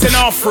first, that's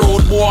enough,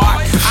 rude boy.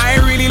 I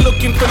ain't really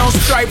looking for no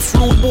stripes,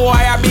 rude boy.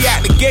 I be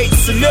at the gate,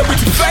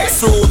 celebrity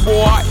face, rude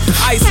boy.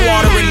 Ice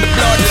water in the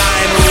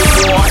bloodline, rude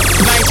boy.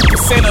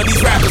 90% of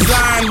these rappers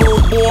lying,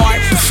 rude boy.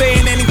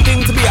 Saying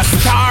anything to be a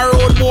star,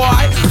 rude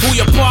boy. Who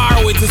you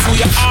par with is who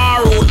you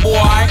are, rude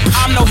boy.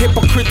 I'm no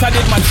hypocrite, I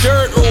did my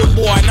dirt, rude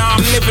boy. Now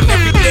I'm living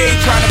every day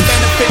trying to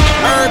benefit the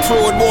earth,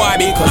 rude boy.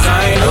 Because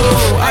I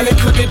know I live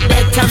it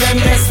better than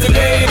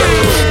yesterday,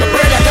 though. But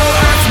brother, don't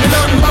ask me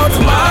nothing about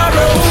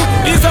tomorrow.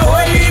 It's a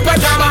whole heap of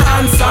drama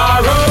and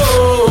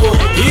sorrow.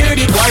 Hear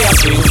the choir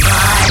sing,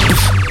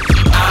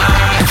 I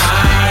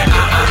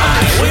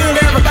will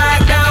never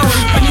back down.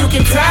 And you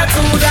can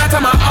tattoo that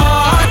on my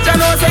heart. I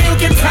know say you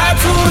can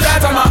tattoo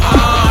that on my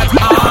heart.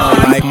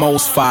 Like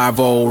most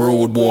 5-0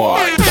 rude boy.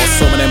 But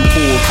some of them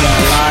poor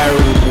can't lie,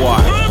 rude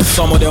boy.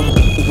 Some of them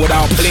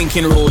without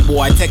blinking, rude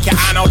boy. Take your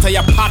hand out of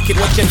your pocket,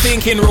 what you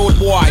thinking, rude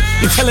boy?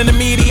 You're telling the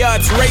media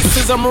it's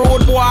racism,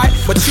 rude boy.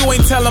 But you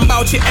ain't telling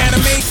about your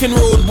animation,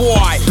 rude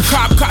boy.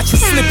 Cop caught you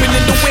slipping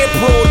in the whip,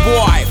 rude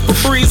boy.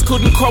 Febreze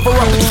couldn't cover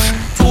up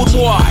rude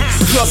boy.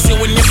 Plus you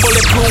in your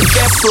bulletproof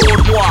vest,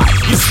 rude boy.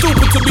 You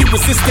stupid to be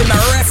resisting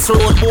arrest,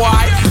 rude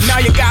boy.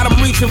 Now you got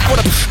them reaching for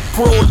the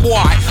rude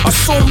boy.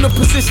 Assume the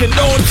position,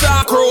 don't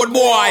talk, rude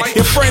boy.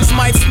 Your friends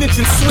might snitch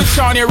and switch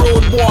on your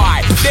rude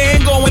boy. They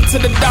ain't going to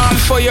the dawn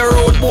for your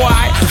rude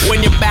boy.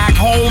 When you're back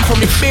home from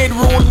your bed,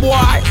 rude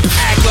boy,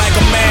 act like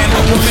a man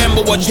who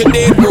remember what you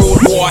did, rude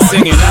boy.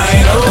 Singing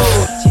I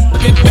know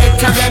it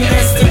better than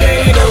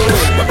yesterday, though.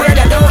 But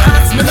brother, don't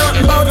ask me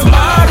nothing about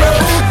tomorrow.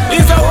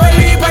 It's a whole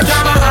heap of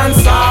drama and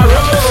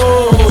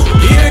sorrow.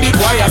 Hear the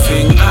choir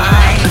sing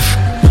I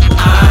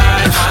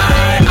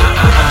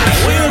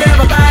will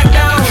never back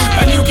down.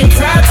 And you can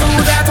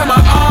tattoo that on my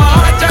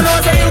heart. I know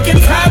that you can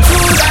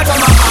tattoo that on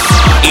my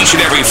heart. Each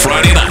and every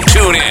Friday night,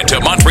 tune in to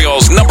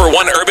Montreal's #1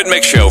 urban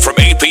mix show from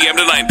 8 p.m.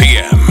 to 9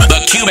 p.m.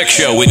 The Q Mix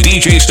Show with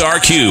DJ Star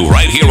Q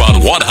right here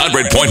on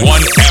 100.1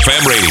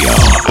 FM radio.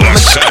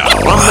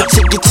 I'ma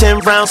take you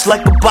 10 rounds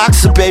like a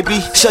boxer, baby.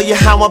 Show you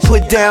how I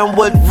put down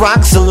what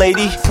rocks a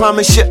lady.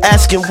 Promise you're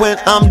asking when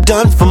I'm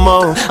done for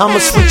more. I'ma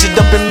switch it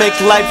up and make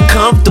life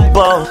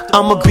comfortable.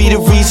 I'ma be the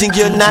reason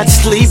you're not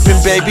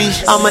sleeping, baby.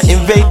 I'ma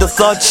invade the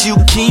thoughts you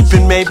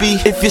keeping, maybe.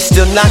 If you're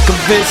still not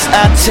convinced,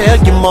 I'll tell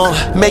you more.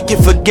 Make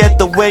you forget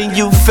the way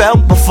you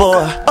felt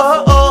before.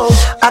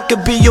 I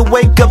could be your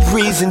wake-up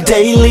reason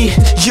daily.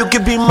 You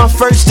could be my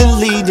first and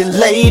leading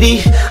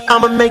lady.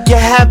 I'ma make you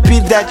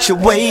happy that you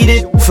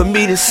waited for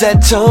me to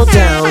settle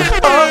down.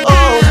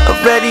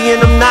 I'm ready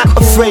and I'm not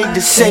afraid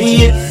to say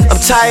it. I'm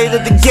tired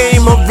of the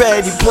game,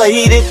 already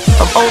played it.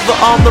 I'm over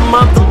all the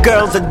mother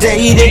girls I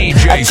dated.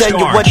 I tell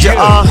you what you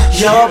are,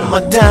 you're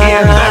my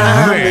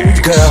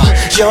diamond girl.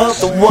 You're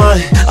the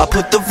one I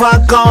put the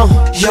rock on.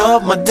 You're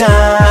my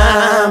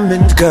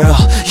diamond girl.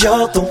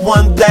 You're the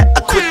one that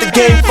I quit the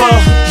game for.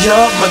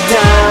 You're my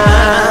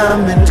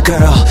diamond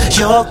girl.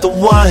 You're the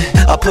one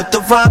I put the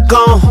rock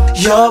on.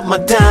 You're my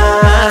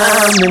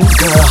diamond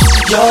girl.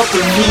 You're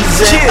the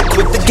reason I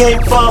quit the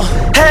game for.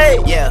 Hey,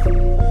 yeah.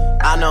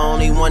 I know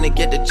only one to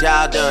get the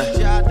job done.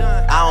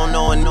 I don't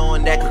know no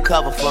one that could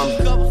cover for me.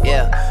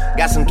 Yeah,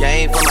 got some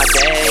game for my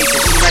day.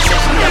 Cause she might say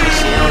she love me,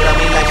 she don't love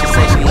me like she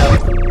say she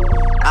love me.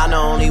 I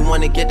know only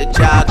one to get the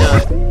job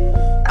done.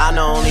 I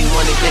know only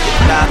one to get the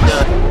job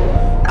done.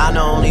 I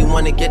know only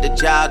one to get the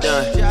job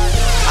done.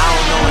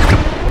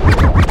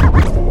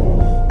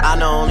 I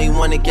know only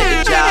one to get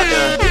the job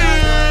done.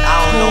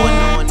 I don't know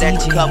no one that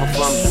can cover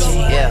for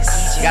me. Yeah,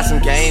 got some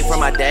game from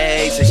my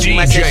days. So she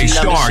might say she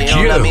love me, she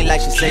don't love me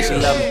like she say she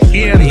love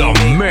me. In the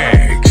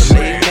mix.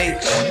 Believe me,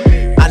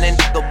 I didn't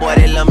think a boy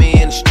they love me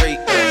in the street.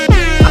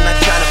 I'm not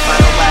trying to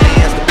find nobody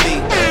else to be.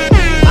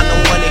 I know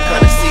when they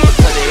gonna see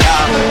because they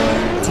are.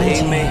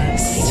 Believe me.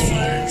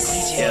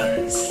 Yeah.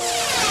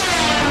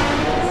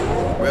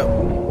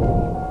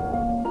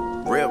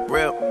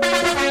 Real.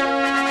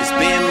 It's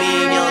being me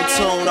and Young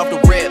Tune off the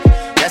rip.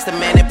 That's the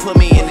man that put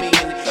me in the.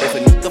 If a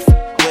nigga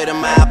with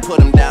him, I put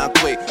him down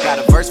quick. Got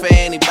a verse for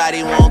anybody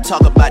who won't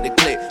talk about the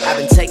click. I've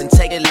been taking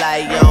it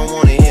like you don't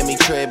wanna hear me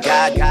trip.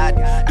 God,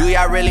 do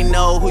y'all really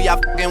know who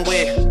y'all fucking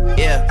with?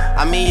 Yeah,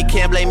 I mean you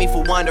can't blame me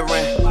for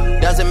wondering.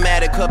 Doesn't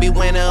matter, could be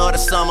winter or the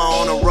summer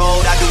on the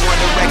road. I do One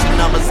Direction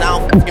numbers, I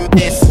don't fucking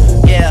miss.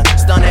 Yeah,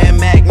 Stunner and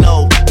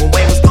Magno. When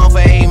Wayne was gone for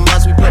 8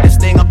 months, we put this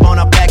thing up on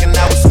our back and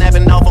I was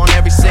snapping off on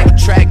every single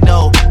track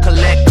though.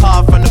 Collect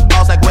card from the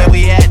boss like where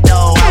we at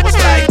though. I was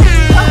like,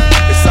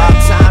 it's our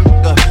time,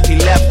 nigga. He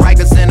left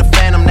Rikers in the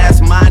Phantom, that's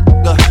mine,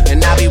 nigga.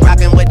 And I be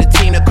rocking with the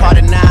Tina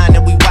Carter 9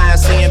 and we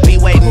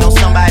YNC waiting on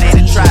somebody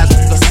to try,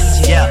 nigga.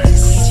 Yeah,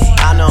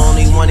 I know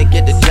only one to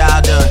get the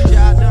job done.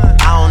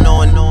 I don't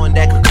know no one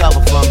that could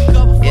cover for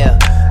me. Yeah,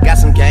 got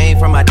some game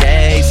from my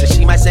days. So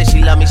she might say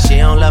she love me, she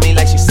don't love me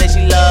like she say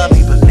she love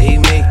me.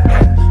 Believe me.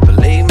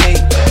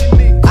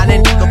 I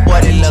didn't think a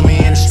boy that love me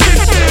in the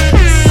streets.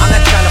 I'm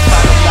not trying to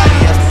find nobody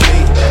else to be.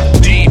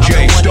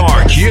 DJ Star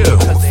Q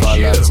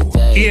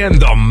in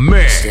the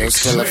mix.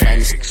 Still a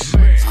fantasy.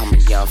 I'm a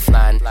young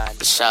flying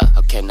the shot.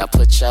 Okay, now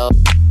put your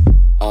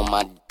on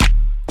my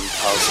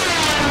poser.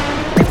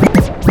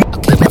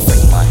 Okay, now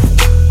freak mine.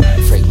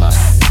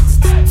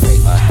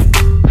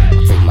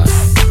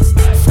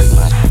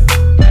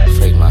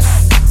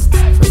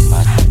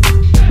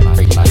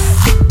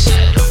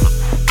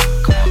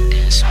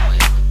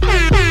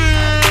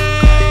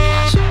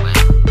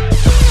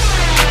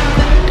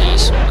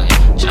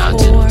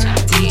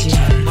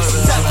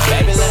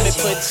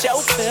 Put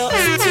your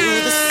feelings to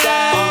the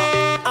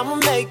side. I'ma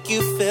make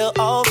you feel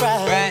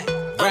alright.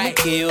 I'ma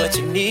give you what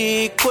you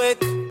need quick.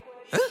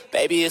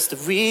 Baby, it's the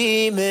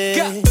remix.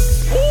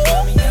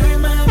 Mommy, you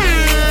remind me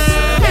of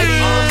something. Baby,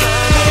 you remind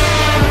me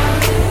of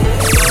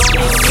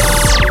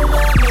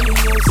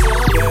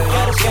something. You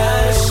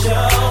gotta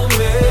show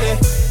me.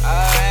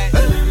 Alright.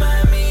 You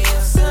remind me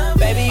of something.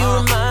 Baby, you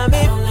remind me. I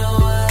don't know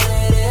what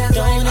it is.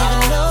 Don't even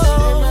know.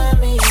 You remind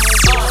me of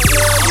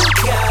something. You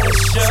gotta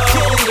show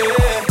me.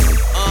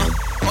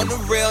 On the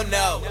real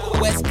note,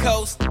 West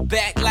Coast,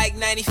 back like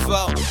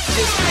 94.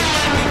 Just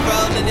be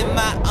rolling in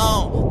my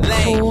own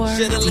lane.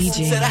 Should've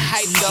listened to the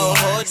hype though,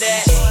 hold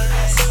that.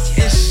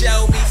 And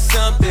show me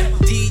something.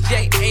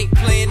 DJ ain't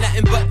playing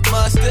nothing but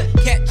mustard.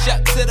 Catch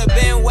up to the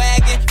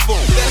bandwagon.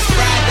 This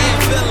Friday,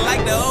 I'm feeling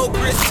like the old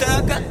Chris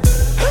Tucker.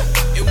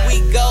 And we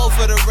go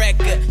for the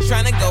record.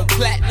 Tryna go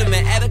platinum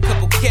and add a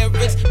couple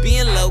carats.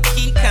 Being low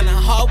key, kinda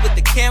hard with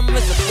the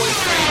cameras. A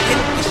boyfriend hit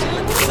me, she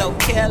looking so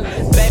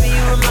careless. Baby,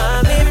 you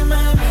remind me.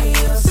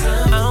 I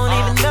don't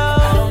even know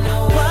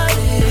what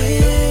it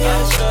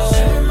is.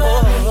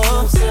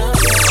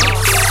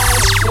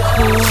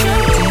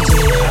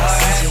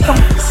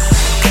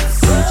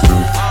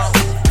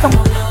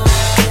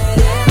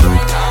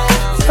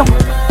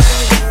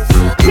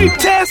 Keep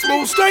test,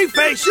 move straight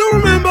face. You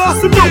remember?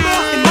 It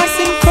might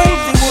seem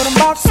crazy what I'm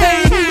about to say.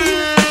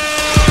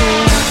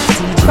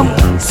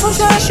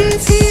 Sometimes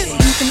she's here,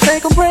 you can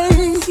take a break.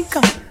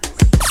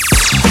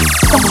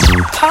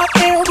 Hot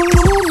air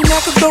balloon, I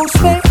could go to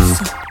space.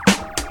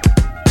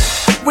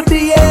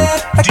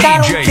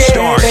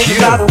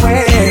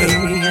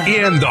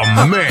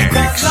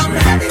 mix.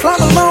 Clap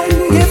along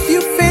if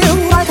you feel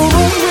like a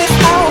room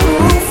without a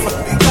roof.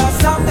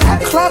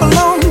 Clap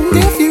along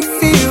if you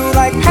feel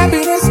like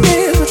happiness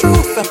is the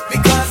truth.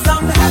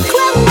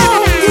 Clap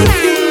along if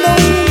you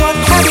know what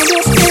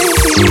happiness is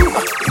to you.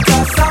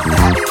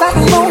 Clap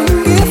along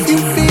if you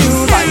feel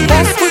like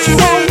that's what you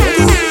want to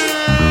do.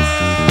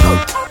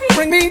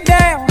 Bring me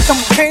down,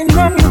 come can't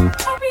run.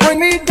 Bring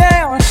me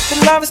down, the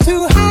love is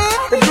too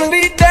high. Bring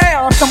me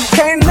down, come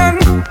can't run.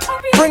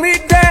 Bring me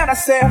down, I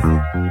said.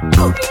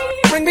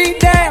 Bring me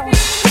down,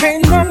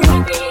 can't run.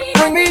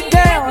 Bring me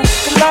down,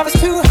 the love is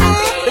too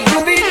high.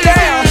 Bring me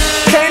down,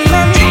 can't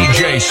run.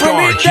 DJ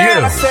Star Q.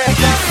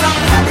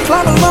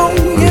 Clap along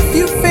if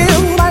you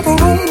feel like a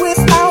room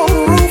without a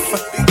roof.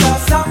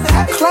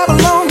 Clap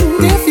along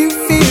if you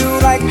feel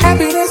like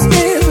happiness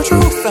is the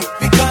truth.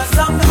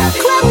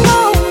 Clap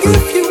along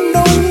if you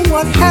know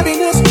what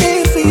happiness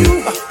is to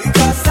you.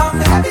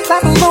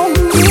 Clap along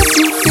if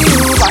you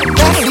feel like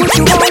that's what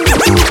you want to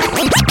do.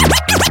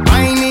 I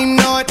ain't even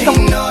know it,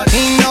 ain't know it.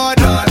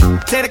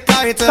 Take the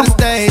car here to the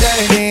stage,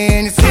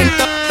 and you see the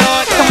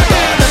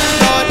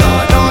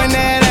throwing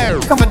that air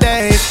for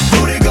days.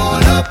 Booty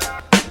going up,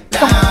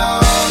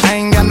 down. I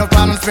ain't got no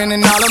problem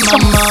spending all of my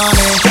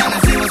money. Tryna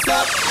see what's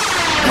up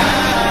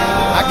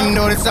now. I can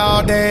do this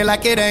all day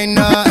like it ain't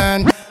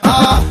nothing.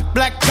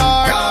 Black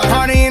car,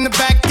 party in the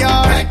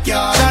backyard.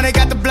 Shawty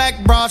got the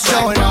black bra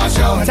showing.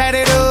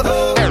 Tatted up,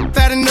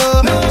 fat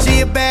enough.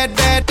 She a bad,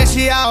 and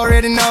she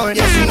already know it.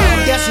 Yes, she know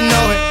it. Yes, she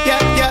know it.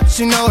 Yeah,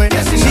 she know it.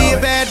 She a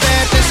bad,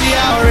 and she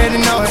already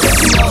know it. Yes,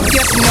 she know it.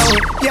 Yes, she know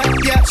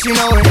it. Yeah, she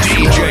know it.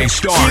 DJ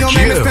Star She gon'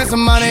 make me Q. spend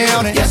some money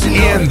on it. Yes, she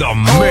know In it. the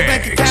Whole mix.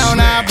 bank account,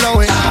 I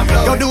blow it.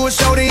 Go do a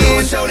show to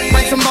end.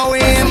 Bring some more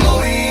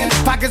in.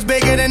 Pockets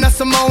bigger than a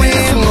Samoan.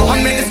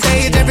 I'm in the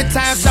stage every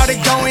time. Shout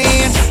it go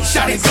in.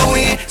 Shout it go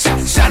in.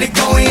 Shout it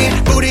go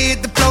in. Booty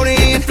hit the float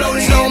in.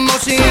 Slow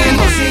motion.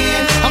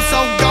 I'm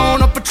so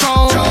gone up Patron.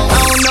 I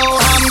don't know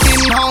how I'm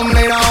getting home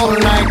later on.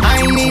 Like I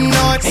ain't even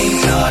know it.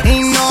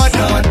 Ain't know it.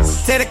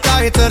 Take the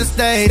car here to the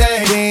stage.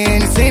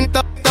 Then you seen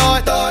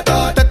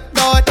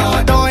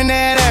throwing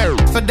that air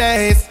for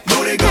days.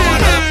 Booty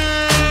going up,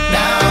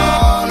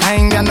 down. I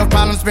ain't got no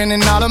problem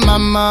spending all of my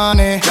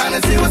money.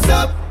 Tryna see what's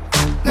up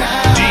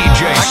now.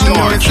 DJ I can do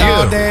Star this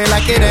all Q. day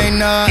like it ain't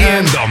nothing.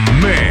 In the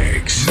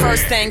mix.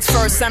 First things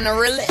first, I'm the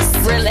realest.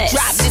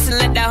 Drop this and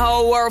let the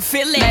whole world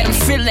feel it. Let them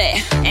feel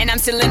it. And I'm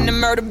still in the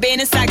murder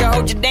business. I can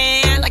hold you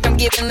down like I'm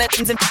giving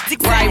lessons in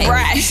physics.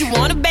 Right. You should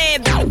want a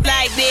bad bitch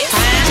like this.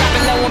 Drop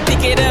it low and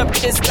pick it up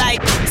just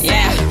like,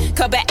 yeah.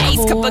 Cup of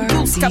Ace, cup of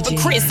Goose, cup of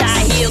Chris. I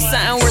heal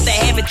something worth a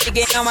habit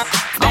ticket on my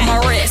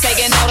wrist.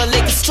 Taking all the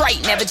liquor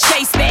straight, never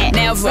chase that.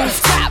 Now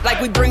rooftop like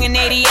we bringing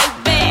 88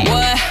 back.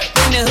 What?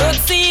 Bring the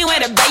hooks in where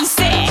the bass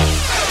at.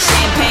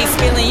 Champagne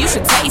spilling, you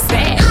should taste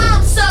that.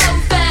 I'm so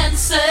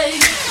fancy.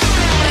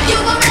 You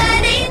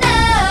already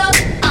know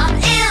I'm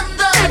in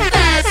the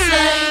fast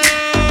lane.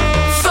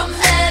 From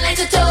LA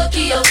to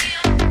Tokyo,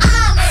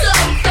 I'm so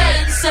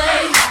fancy.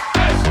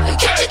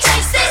 Can't you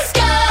taste this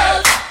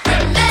gold?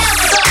 Remember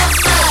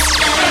my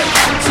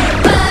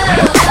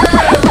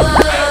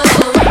name.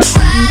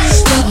 Trash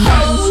the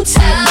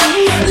hotel.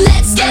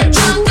 Let's get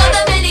drunk on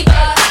the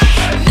minibar.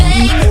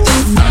 Make the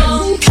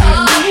phone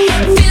call.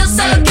 Feel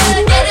so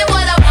good, getting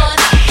what I want.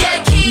 Yeah,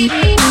 keep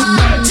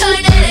on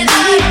turning it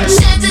up.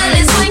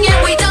 Chandelier swinging,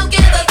 we don't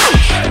give a fuck.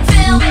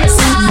 Film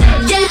star,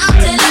 get up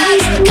to love.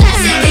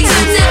 Classic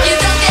expensive, you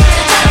don't get to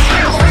touch.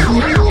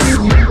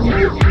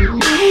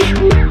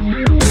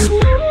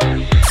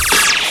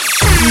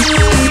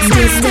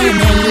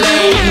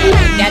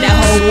 Got the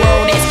whole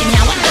world asking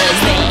how I does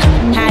that.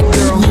 Hot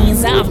girl,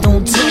 hands off,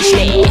 don't touch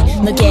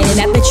that. Look at it,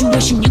 I bet you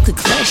wishing you could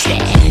clutch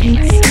that.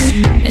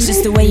 That's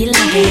just the way you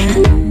like it,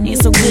 huh?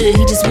 It's so good,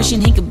 he just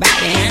wishing he could buy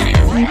it,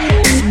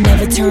 huh?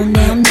 Never turn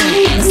down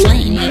nothing,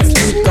 slaying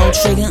it. Go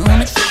trigger on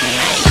the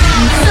trigger.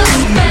 I'm so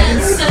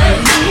fancy.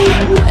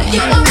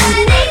 You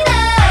already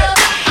know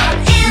I'm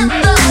in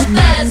the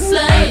fast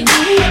lane.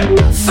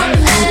 From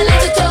LA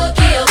to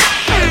Tokyo,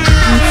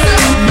 I'm so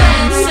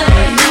fancy.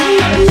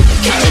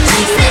 Can you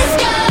taste this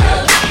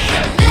gold?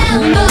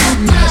 Remember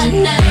my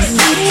name.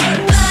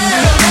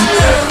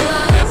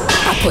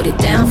 I put it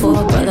down for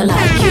a brother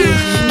like you.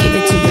 Give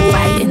it to you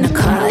right in the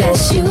car,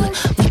 that's you.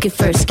 We could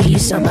first give you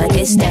some of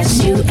this,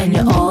 that's you. And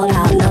you're all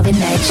out loving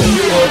that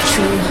J-Love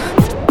true.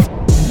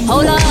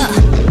 Hold up,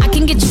 I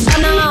can get you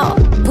done off.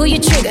 Pull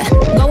your trigger,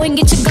 go and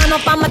get your gun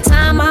off. I'ma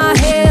time my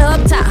hair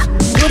up top.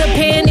 Put a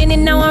pen in it,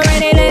 now I'm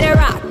ready, let it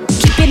rock.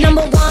 Keep it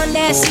number one,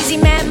 that's easy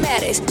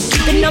mathematics.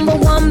 Keep it number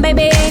one,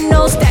 baby, ain't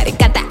no static.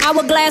 Got the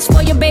hourglass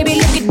for you, baby,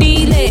 look at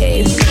these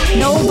legs.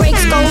 No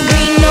brakes, go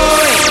green, no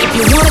red. If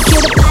you wanna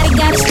kill the body,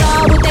 gotta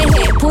start with the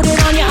head. Put it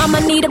on you, I'ma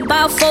need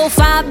about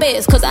 4-5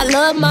 bits. Cause I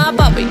love my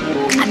puppy.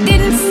 I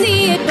didn't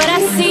see it, but I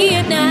see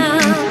it now.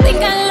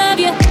 Think I love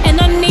you, and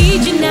I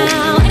need you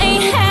now.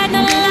 Ain't had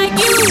nothing like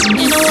you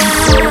in a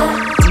while.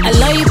 I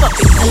love you,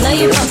 puppy. I love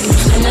you, puppy.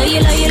 I love you,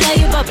 love you, love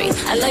you, puppy.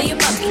 I love you,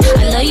 puppy.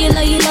 I love you,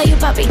 love you, love you,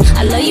 puppy.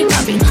 I love you,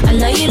 puppy. I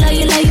love you, love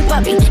you, love you,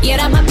 puppy. Yeah,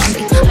 that's my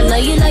puppy. I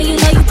love you,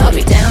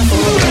 puppy. Down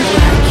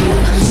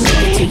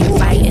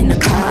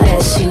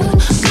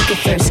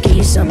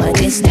some of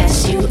this,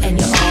 that's you, and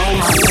you're all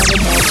out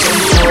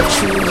loving that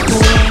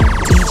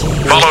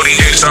J-O. Follow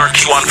DJ Star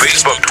Q on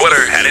Facebook,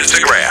 Twitter, and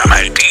Instagram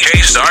at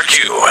DJ Star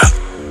Q.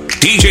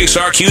 DJ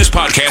Star Q's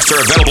podcasts are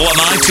available on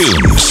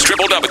iTunes.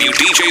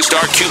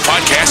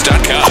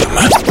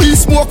 www.djstarqpodcast.com. We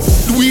smoke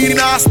weed in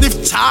a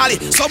sniff Charlie.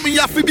 So me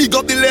have to big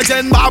up the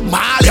legend Bob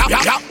Marley.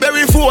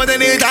 Very phone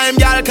anytime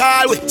y'all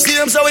call we. See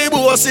him so we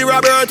both see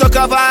Roberto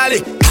Cavalli.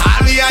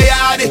 Call me a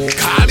yardie,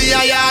 call me a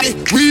yardie.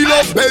 We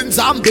love Benz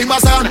and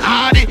Bimas and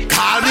Hardy.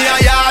 Call me a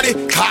yardie,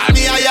 call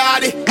me a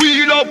yardie.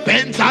 We love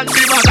Benz and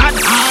Bimas and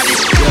Hardy.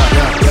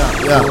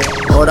 Yeah.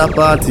 How that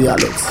party a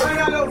looks?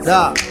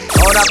 Yeah.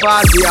 How that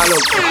party a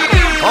looks?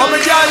 How me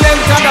girl them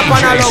turn up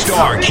on a looks?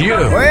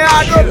 Where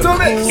you go to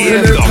me?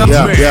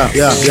 Yeah.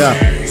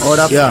 How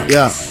that,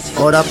 yeah.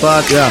 How that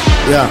party, yeah.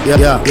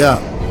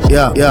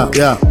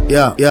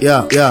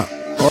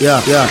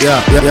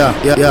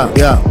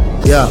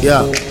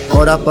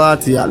 How that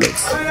party a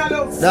looks?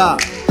 Yeah.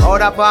 How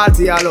that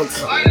party a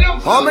looks?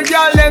 How me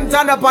girl them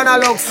turn up on a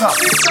looks?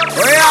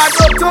 Where you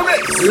go to me?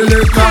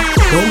 Selector.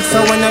 Don't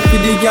say when I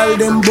feel the girl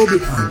them bubble.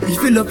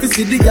 If you love to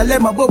see the girl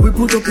them a bubble,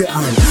 put up your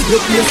hand. You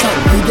play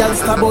song, the girl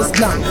star bus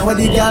blank. Now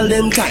the girl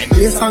them time,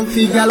 play song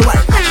for girl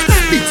white.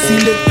 Big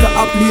selector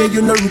a play,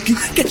 you no rookie.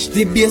 Catch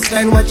the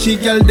baseline, watch the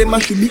girl them a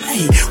should be.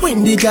 Hey,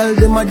 when the girl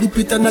them a dip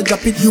it and a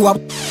drop it, you a.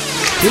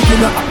 If you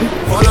not happy,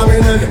 follow me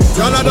then.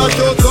 Canada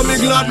show, so me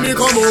glad me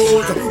come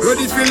out.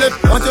 Ready Philip,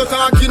 what you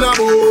talking about?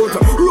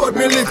 Road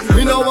me lit, me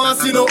no want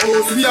see no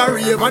house. We a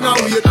rave and a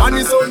wait, and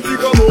the sun fi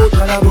come out.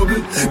 Gala bubble,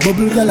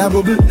 gala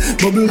bubble,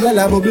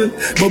 gala bubble,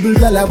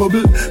 gala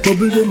bubble,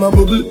 dem a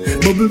bubble,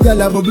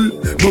 gala bubble,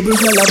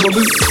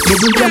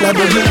 gala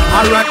bubble.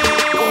 Alright.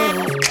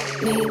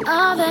 Me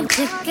all that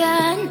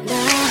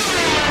together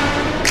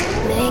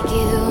make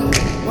you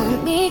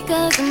want me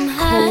 'cause I'm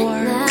high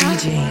now.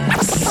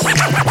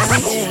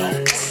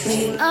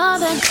 Me all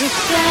that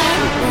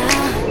together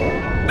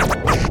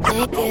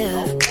make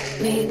you.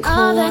 Me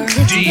all that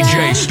together.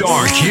 DJ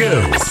Star Q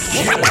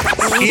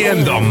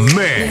in the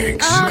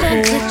mix. All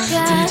that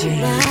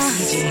together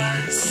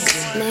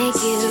make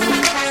you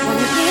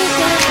want me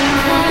 'cause I'm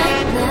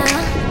high now.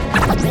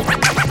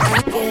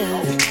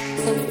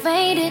 So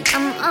faded,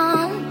 I'm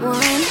on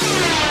one.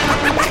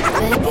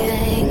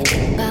 Begging,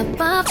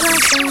 pop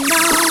like a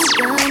long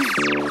gun.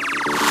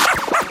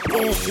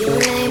 If you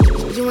lame,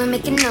 you ain't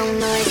making no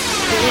noise.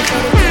 Live for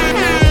the turn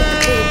up with the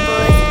big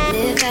boys.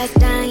 Live fast,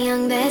 die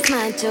young, that's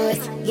my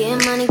choice.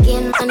 Get money like a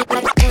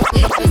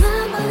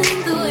mama in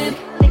the whip.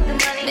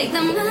 Make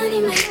the money,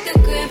 make the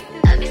grip.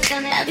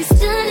 I'll be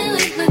stunning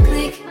with my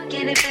click.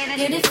 Get it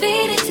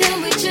faded till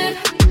we trip.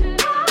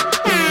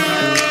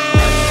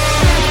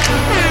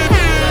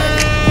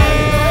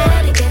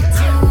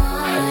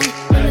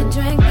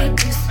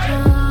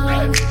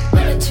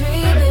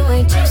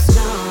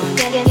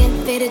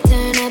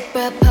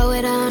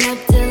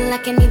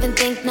 Can't even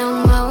think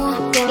no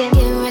more. Get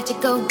right to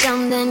go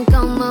dumb, then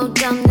go more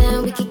dumb,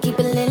 then we can keep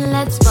it lit.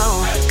 Let's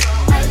roll.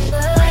 Let's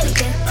roll.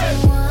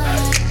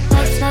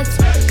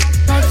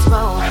 Let's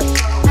roll.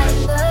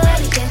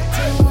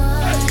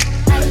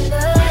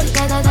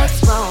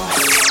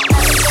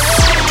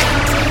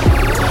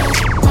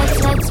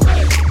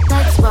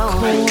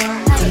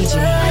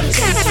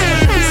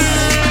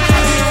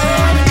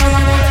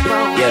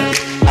 Yeah,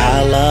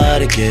 I love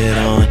to get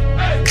on.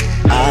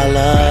 I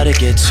love to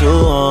get you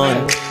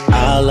on.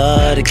 I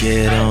love to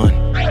get on.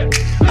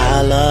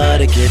 I love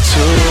to get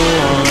you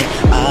on.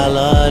 I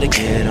love to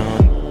get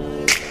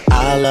on.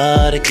 I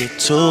love to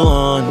get you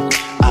on.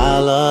 I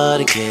love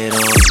to get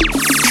on.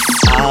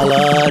 I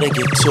love to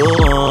get you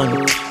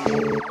on.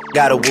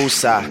 Got a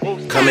woo-side.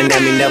 Coming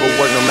at me never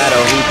work no matter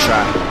who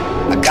try.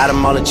 I got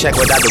them all in check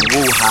without the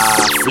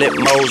woo-ha. Flip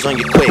modes on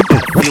you quick,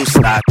 got a few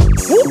stock.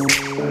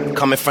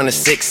 Coming from the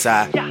 6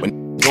 side.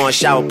 When going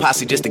shower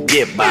posse just to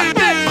get by.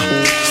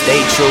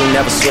 Stay true,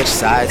 never switch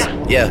sides.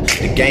 Yeah,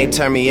 the game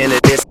turned me into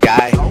this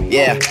guy.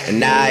 Yeah, and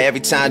now every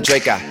time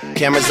Drake out,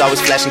 cameras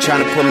always flashing,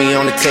 trying to put me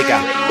on the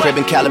takeout. Crib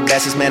in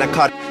Calabasas, man, I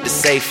caught the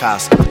safe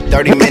house.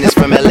 30 minutes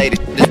from LA to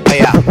just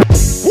pay out.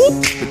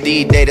 But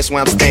these days, that's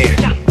where I'm staying.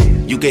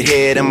 You can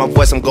hear it in my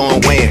voice, I'm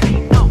going weighing.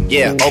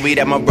 Yeah, Obi,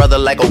 that my brother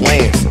like a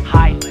Wayans.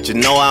 But you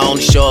know I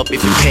only show up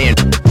if you're paying.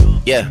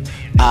 Yeah,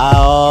 I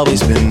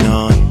always been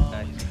on.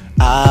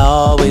 I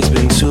always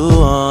been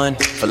too on.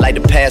 For like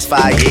the past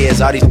 5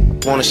 years, all these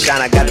wanna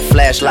shine, I got the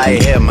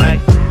flashlight here, man.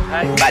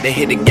 About to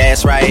hit the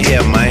gas right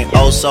here, man.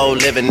 Old soul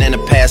living in the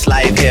past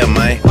life here,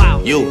 man.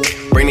 You,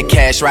 bring the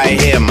cash right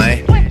here,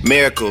 man.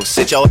 Miracle,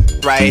 sit your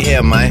right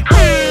here, man.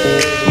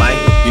 Man,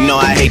 you know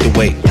I hate to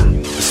wait.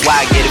 That's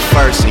why I get it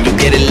first and you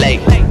get it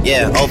late.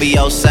 Yeah,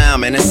 OVO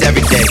sound, man, that's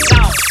every day.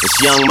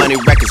 It's Young Money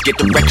Records, get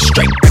the record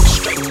straight.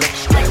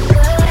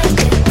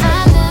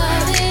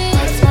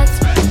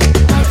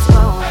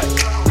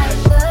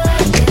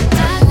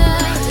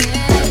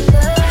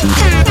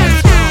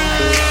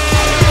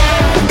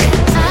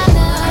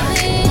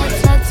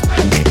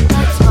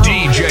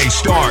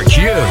 Star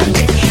Q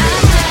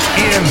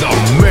in the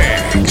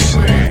mix.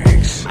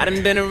 I done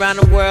done been around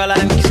the world, I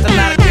done kissed a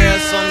lot of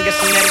girls, so I'm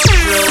guessing that it's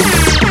true.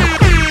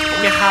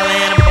 Let me holler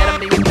and I bet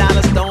 $1 million,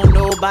 don't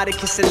nobody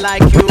kiss it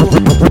like you.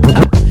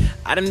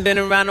 I done been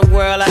around the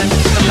world, I done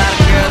kissed a lot of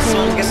girls, so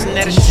I'm guessing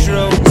that it's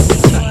true.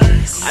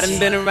 I done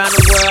been around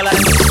the world, I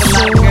done kissed a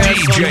lot of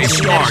girls, so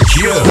I'm guessing that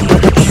it's true.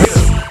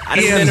 I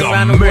done been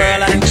around the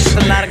world, I done kissed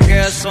a lot of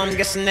girls, so I'm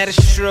guessing that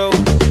it's true.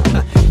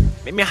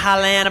 Make me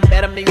holler and I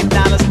bet $1 million,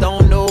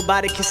 don't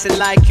nobody kiss it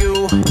like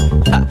you.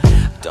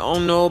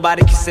 Don't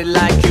nobody kiss it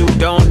like you,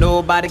 don't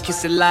nobody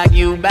kiss it like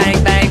you,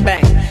 bang, bang,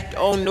 bang.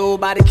 Don't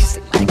nobody kiss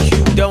it like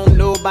you, don't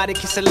nobody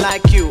kiss it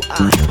like you.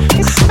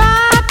 It's 5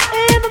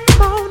 in the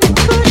morning,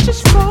 push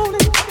is rolling,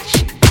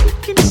 she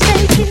making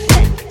shaking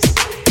legs.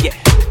 Yeah.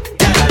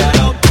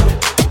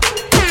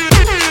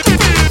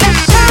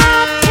 It's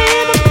 5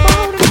 in the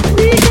morning,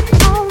 we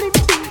can only be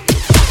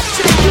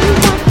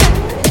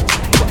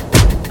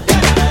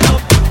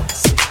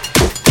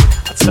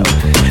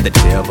the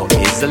devil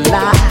is a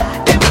lie.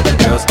 Them other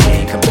girls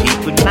can't compete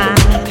with mine.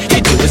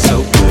 You do it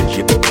so good,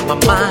 you put my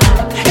mind.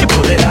 You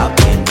pull it out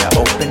in your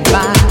open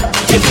mind.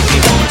 You make me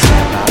want to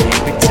tap out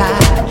every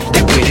time.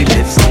 That pretty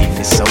lips leave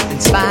me so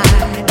inspired.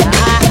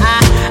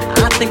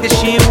 I think that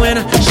she a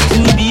winner. She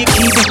could be a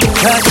keeper.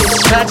 Cause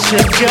it's such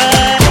a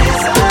good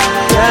desire.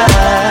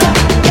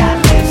 Got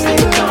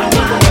lipstick on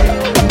my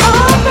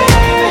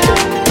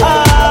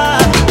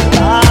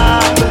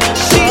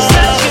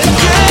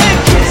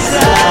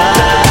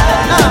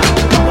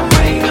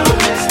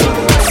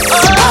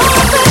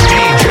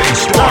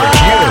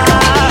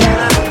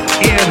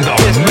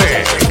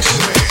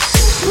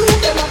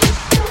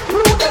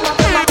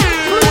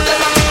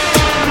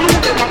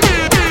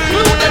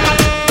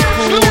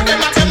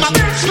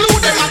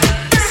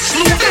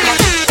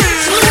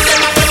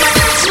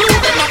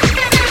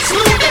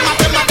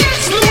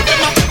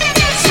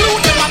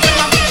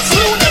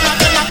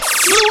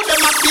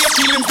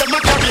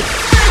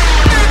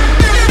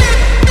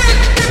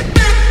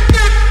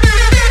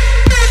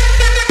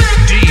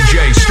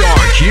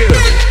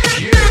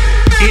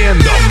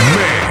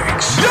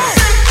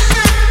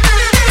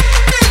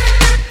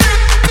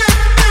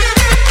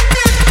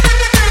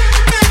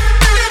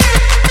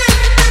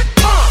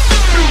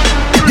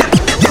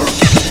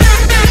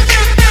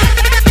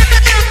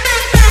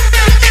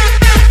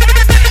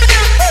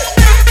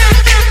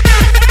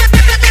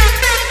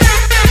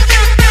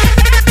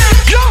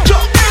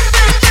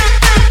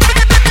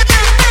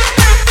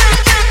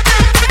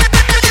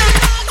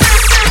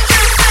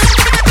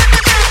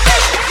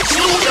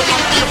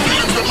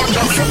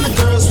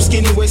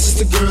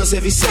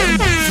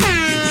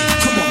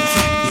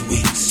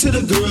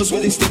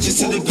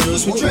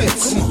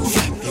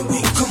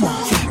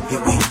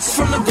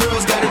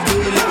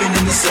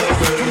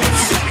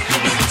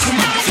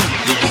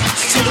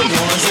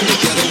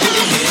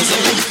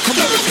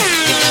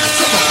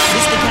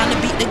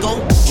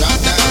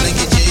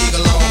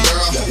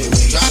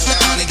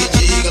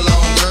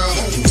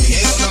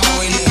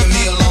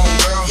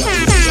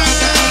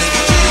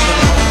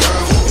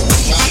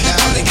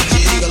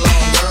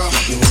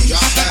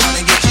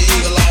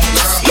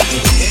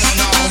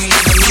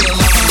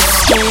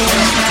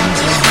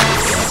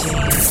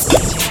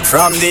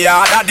From the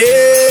other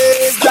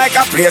days, like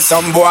I play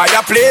some boy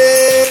I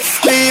play.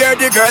 Hear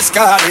the girls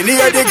calling,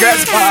 hear the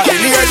girls calling,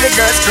 hear the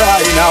girls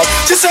crying out.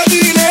 Just a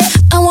minute.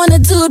 I want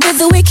a dude with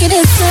the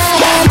wickedest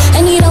slam.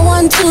 I need a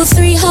 1, 2,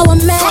 3, how a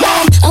man.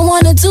 I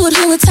want a dude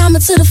who would time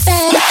it to the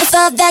fan. I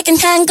thought that can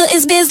handle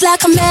his biz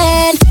like a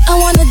man. I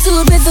want a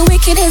dude with the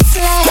wickedest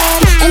slam.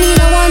 I need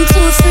a 1, 2,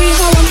 3,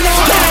 how a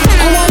man.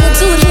 I want a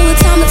dude who would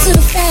time it to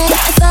the fan.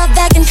 I thought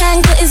that can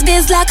handle his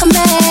biz like a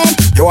man.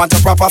 You want a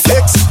proper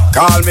fix?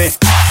 Call me.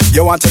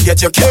 You want to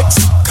get your kicks?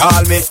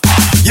 Call me.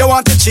 You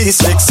want the cheese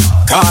sticks?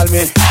 Call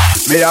me.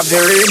 Me have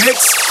the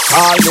remix?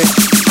 Call me.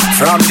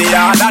 From the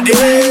other day.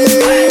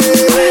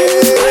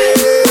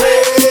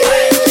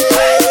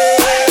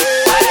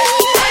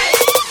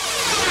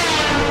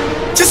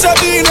 Just a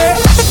minute.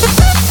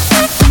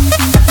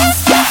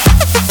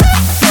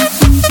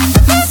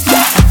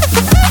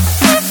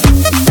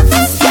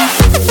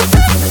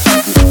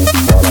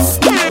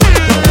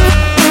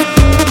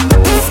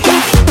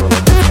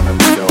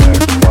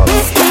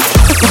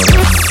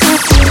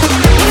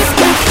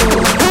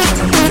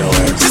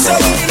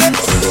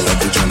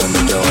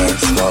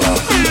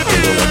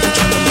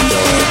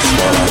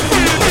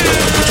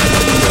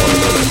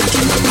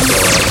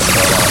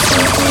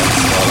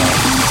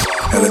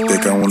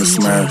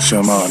 Smash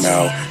them all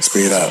now,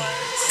 speed up.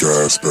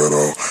 Gas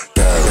pedal,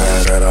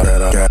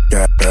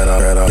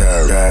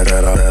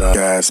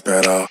 gas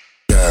pedal,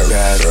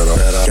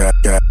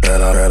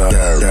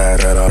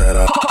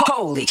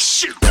 holy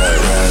shit.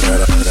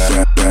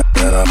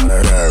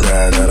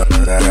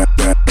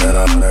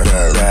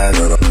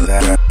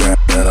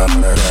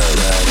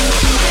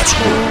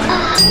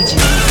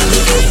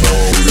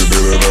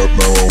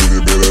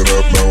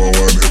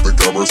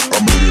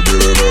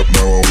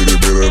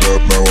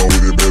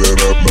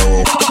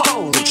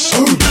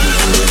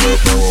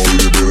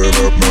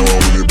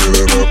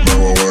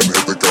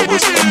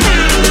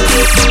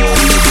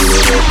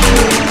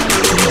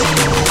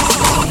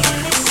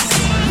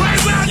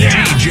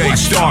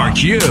 Star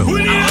Q in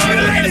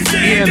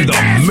the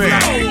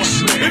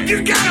mix. If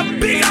you got a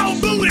big old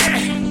booty,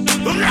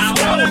 let's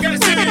go.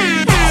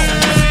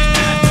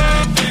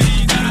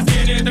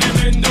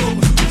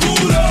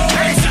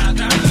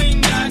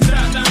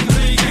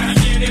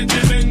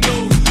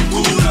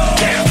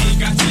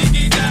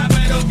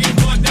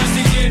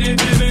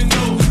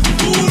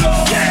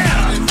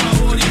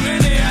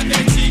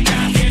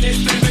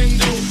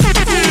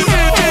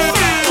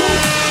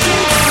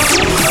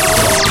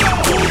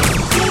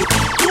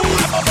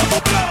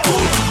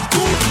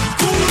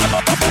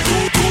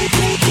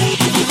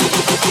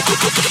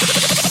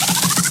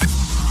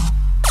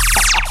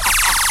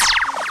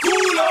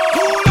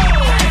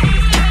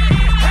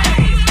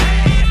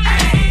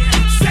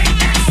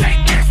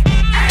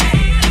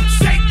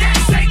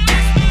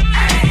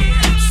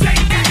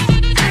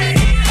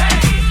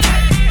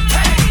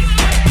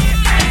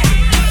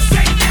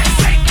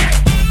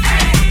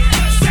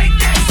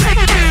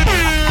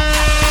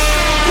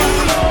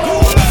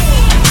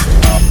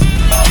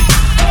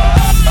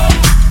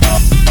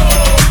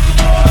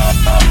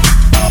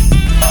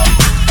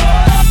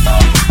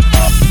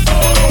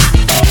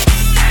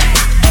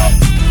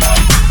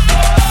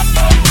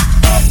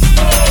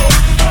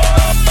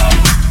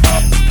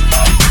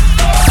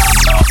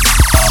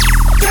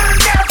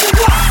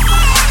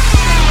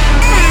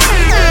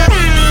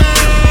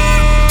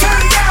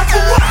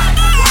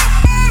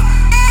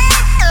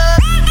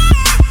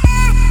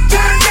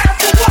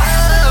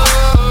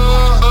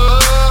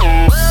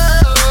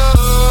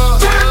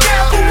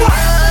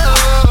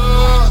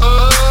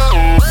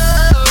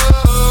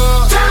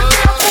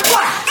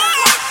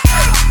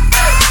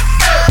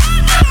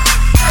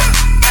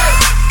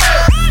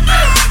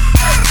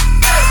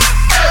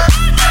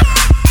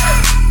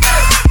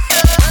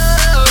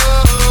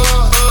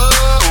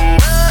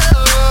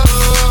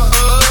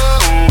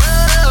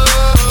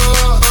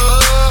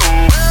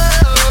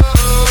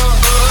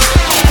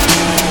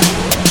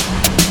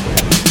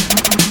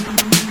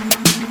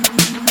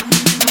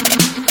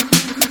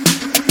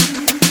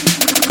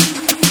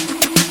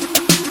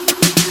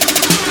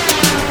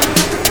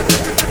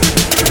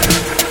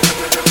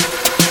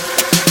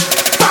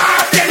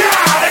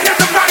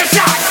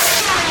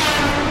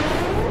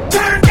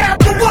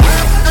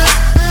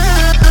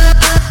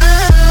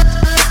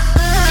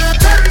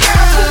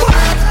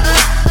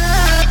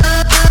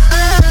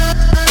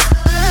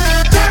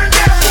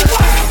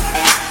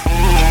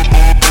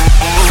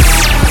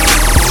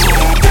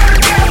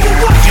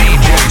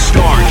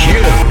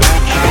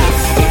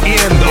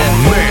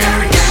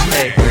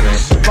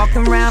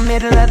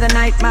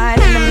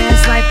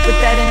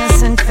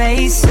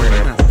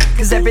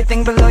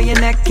 Everything below your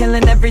neck,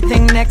 killing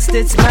everything next,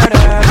 it's murder,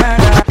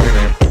 murder.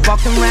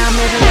 Walking around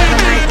middle of the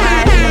night,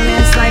 riding a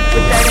man's life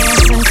with that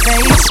innocent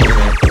face.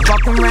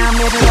 Walking around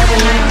middle of the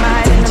night,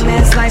 riding a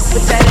man's life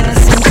with that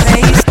innocent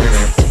face.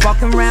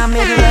 Walking around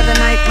middle of the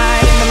night,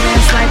 riding a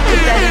man's life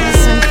with that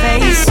innocent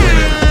face.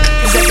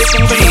 Cause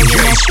everything below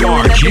your neck,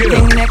 killing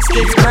everything next,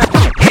 it's murder.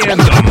 In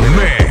the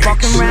mix.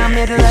 Walking around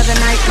middle of the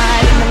night,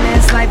 riding a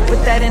man's life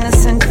with that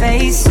innocent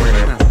face.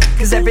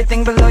 Cause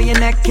everything below your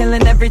neck,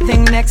 killing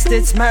everything next,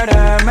 it's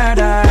murder,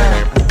 murder.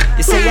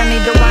 You say I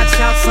need to watch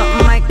out,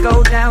 something might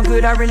go down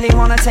good. I really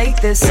wanna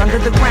take this under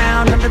the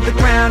ground, and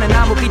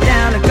I will be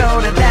down to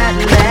go to that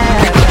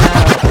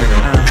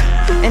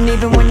level. And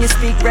even when you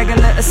speak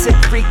regular, a sick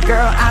freak,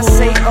 girl, I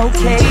say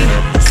okay.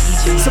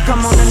 So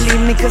come on and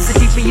leave me, cause the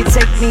deeper you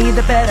take me,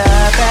 the better,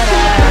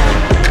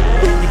 better.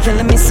 You're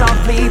killing me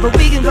softly, but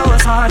we can go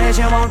as hard as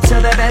you want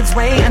till the bed's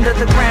way under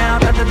the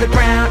ground,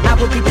 I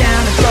will be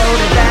down to go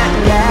to that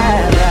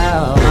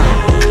level.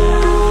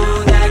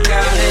 Ooh, that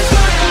girl is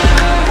murder.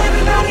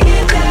 Everybody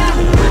get down.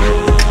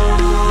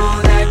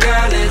 Ooh, that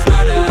girl is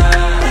murder.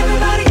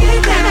 Everybody get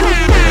down.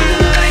 Under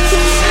the lights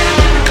and sound,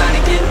 everybody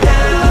get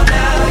down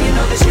now. You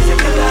know that she's a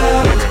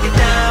killer. Get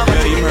down,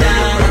 get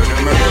down,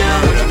 get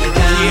down, get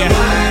down.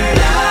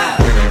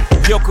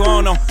 Yoko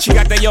Ono, she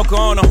got that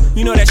Yoko Ono.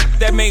 You know that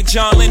that made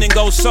John Lennon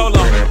go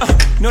solo.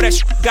 Know that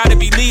gotta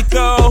be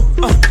lethal.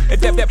 If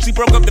that Pepsi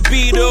broke up the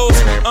Beatles.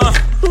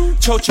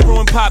 Chochi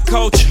ruined pop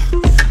culture.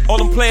 All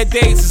them player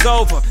days is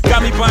over.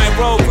 Got me buying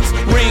Rovers,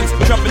 rings,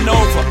 jumping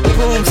over,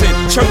 brooms in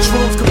church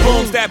rooms,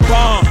 kabooms, that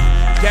bomb,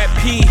 that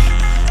pee.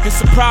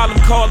 It's a problem,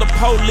 call the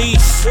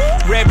police.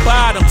 Red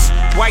bottoms,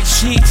 white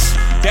sheets,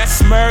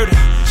 that's murder.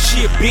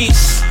 She a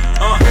beast.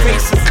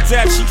 Faces of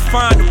death, she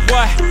find a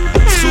what?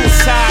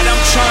 Suicide,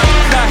 I'm trying to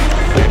cut.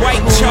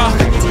 White chalk,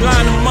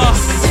 line them up.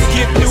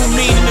 Give new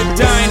meaning to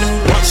dying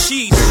on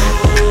sheets.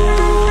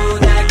 Ooh,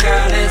 that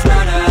girl is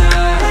murder.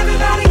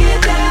 Everybody get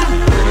down.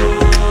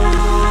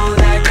 Ooh,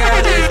 that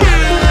girl is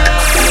murder.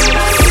 Everybody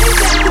get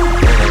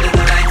down. Under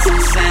the lights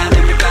and sound,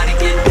 everybody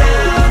get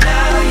down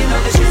now. You know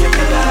that she's a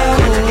killer.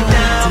 Watch it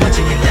down,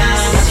 watch it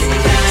down, watch it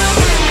down,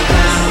 watch it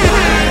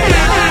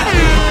down.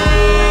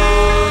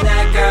 Ooh,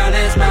 that girl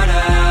is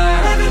murder.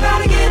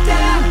 Everybody get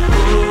down.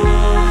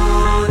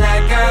 Ooh,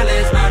 that girl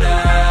is murder.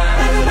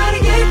 Everybody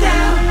get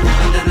down.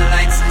 Under the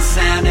lights and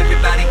sound,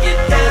 everybody get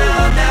down.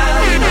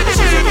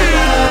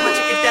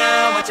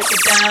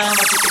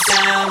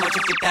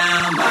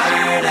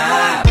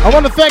 I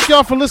want to thank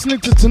y'all for listening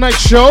to tonight's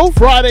show,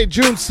 Friday,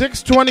 June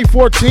 6,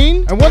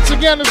 2014. And once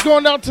again, it's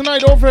going down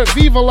tonight over at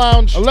Viva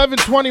Lounge,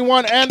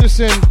 1121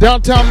 Anderson,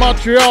 downtown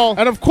Montreal.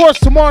 And of course,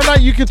 tomorrow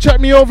night you can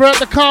check me over at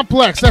the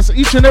Complex. That's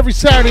each and every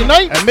Saturday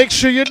night, and make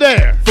sure you're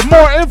there. For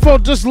more info,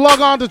 just log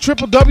on to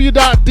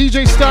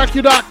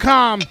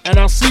www.djstarq.com, and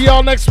I'll see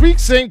y'all next week,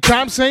 same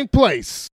time, same place.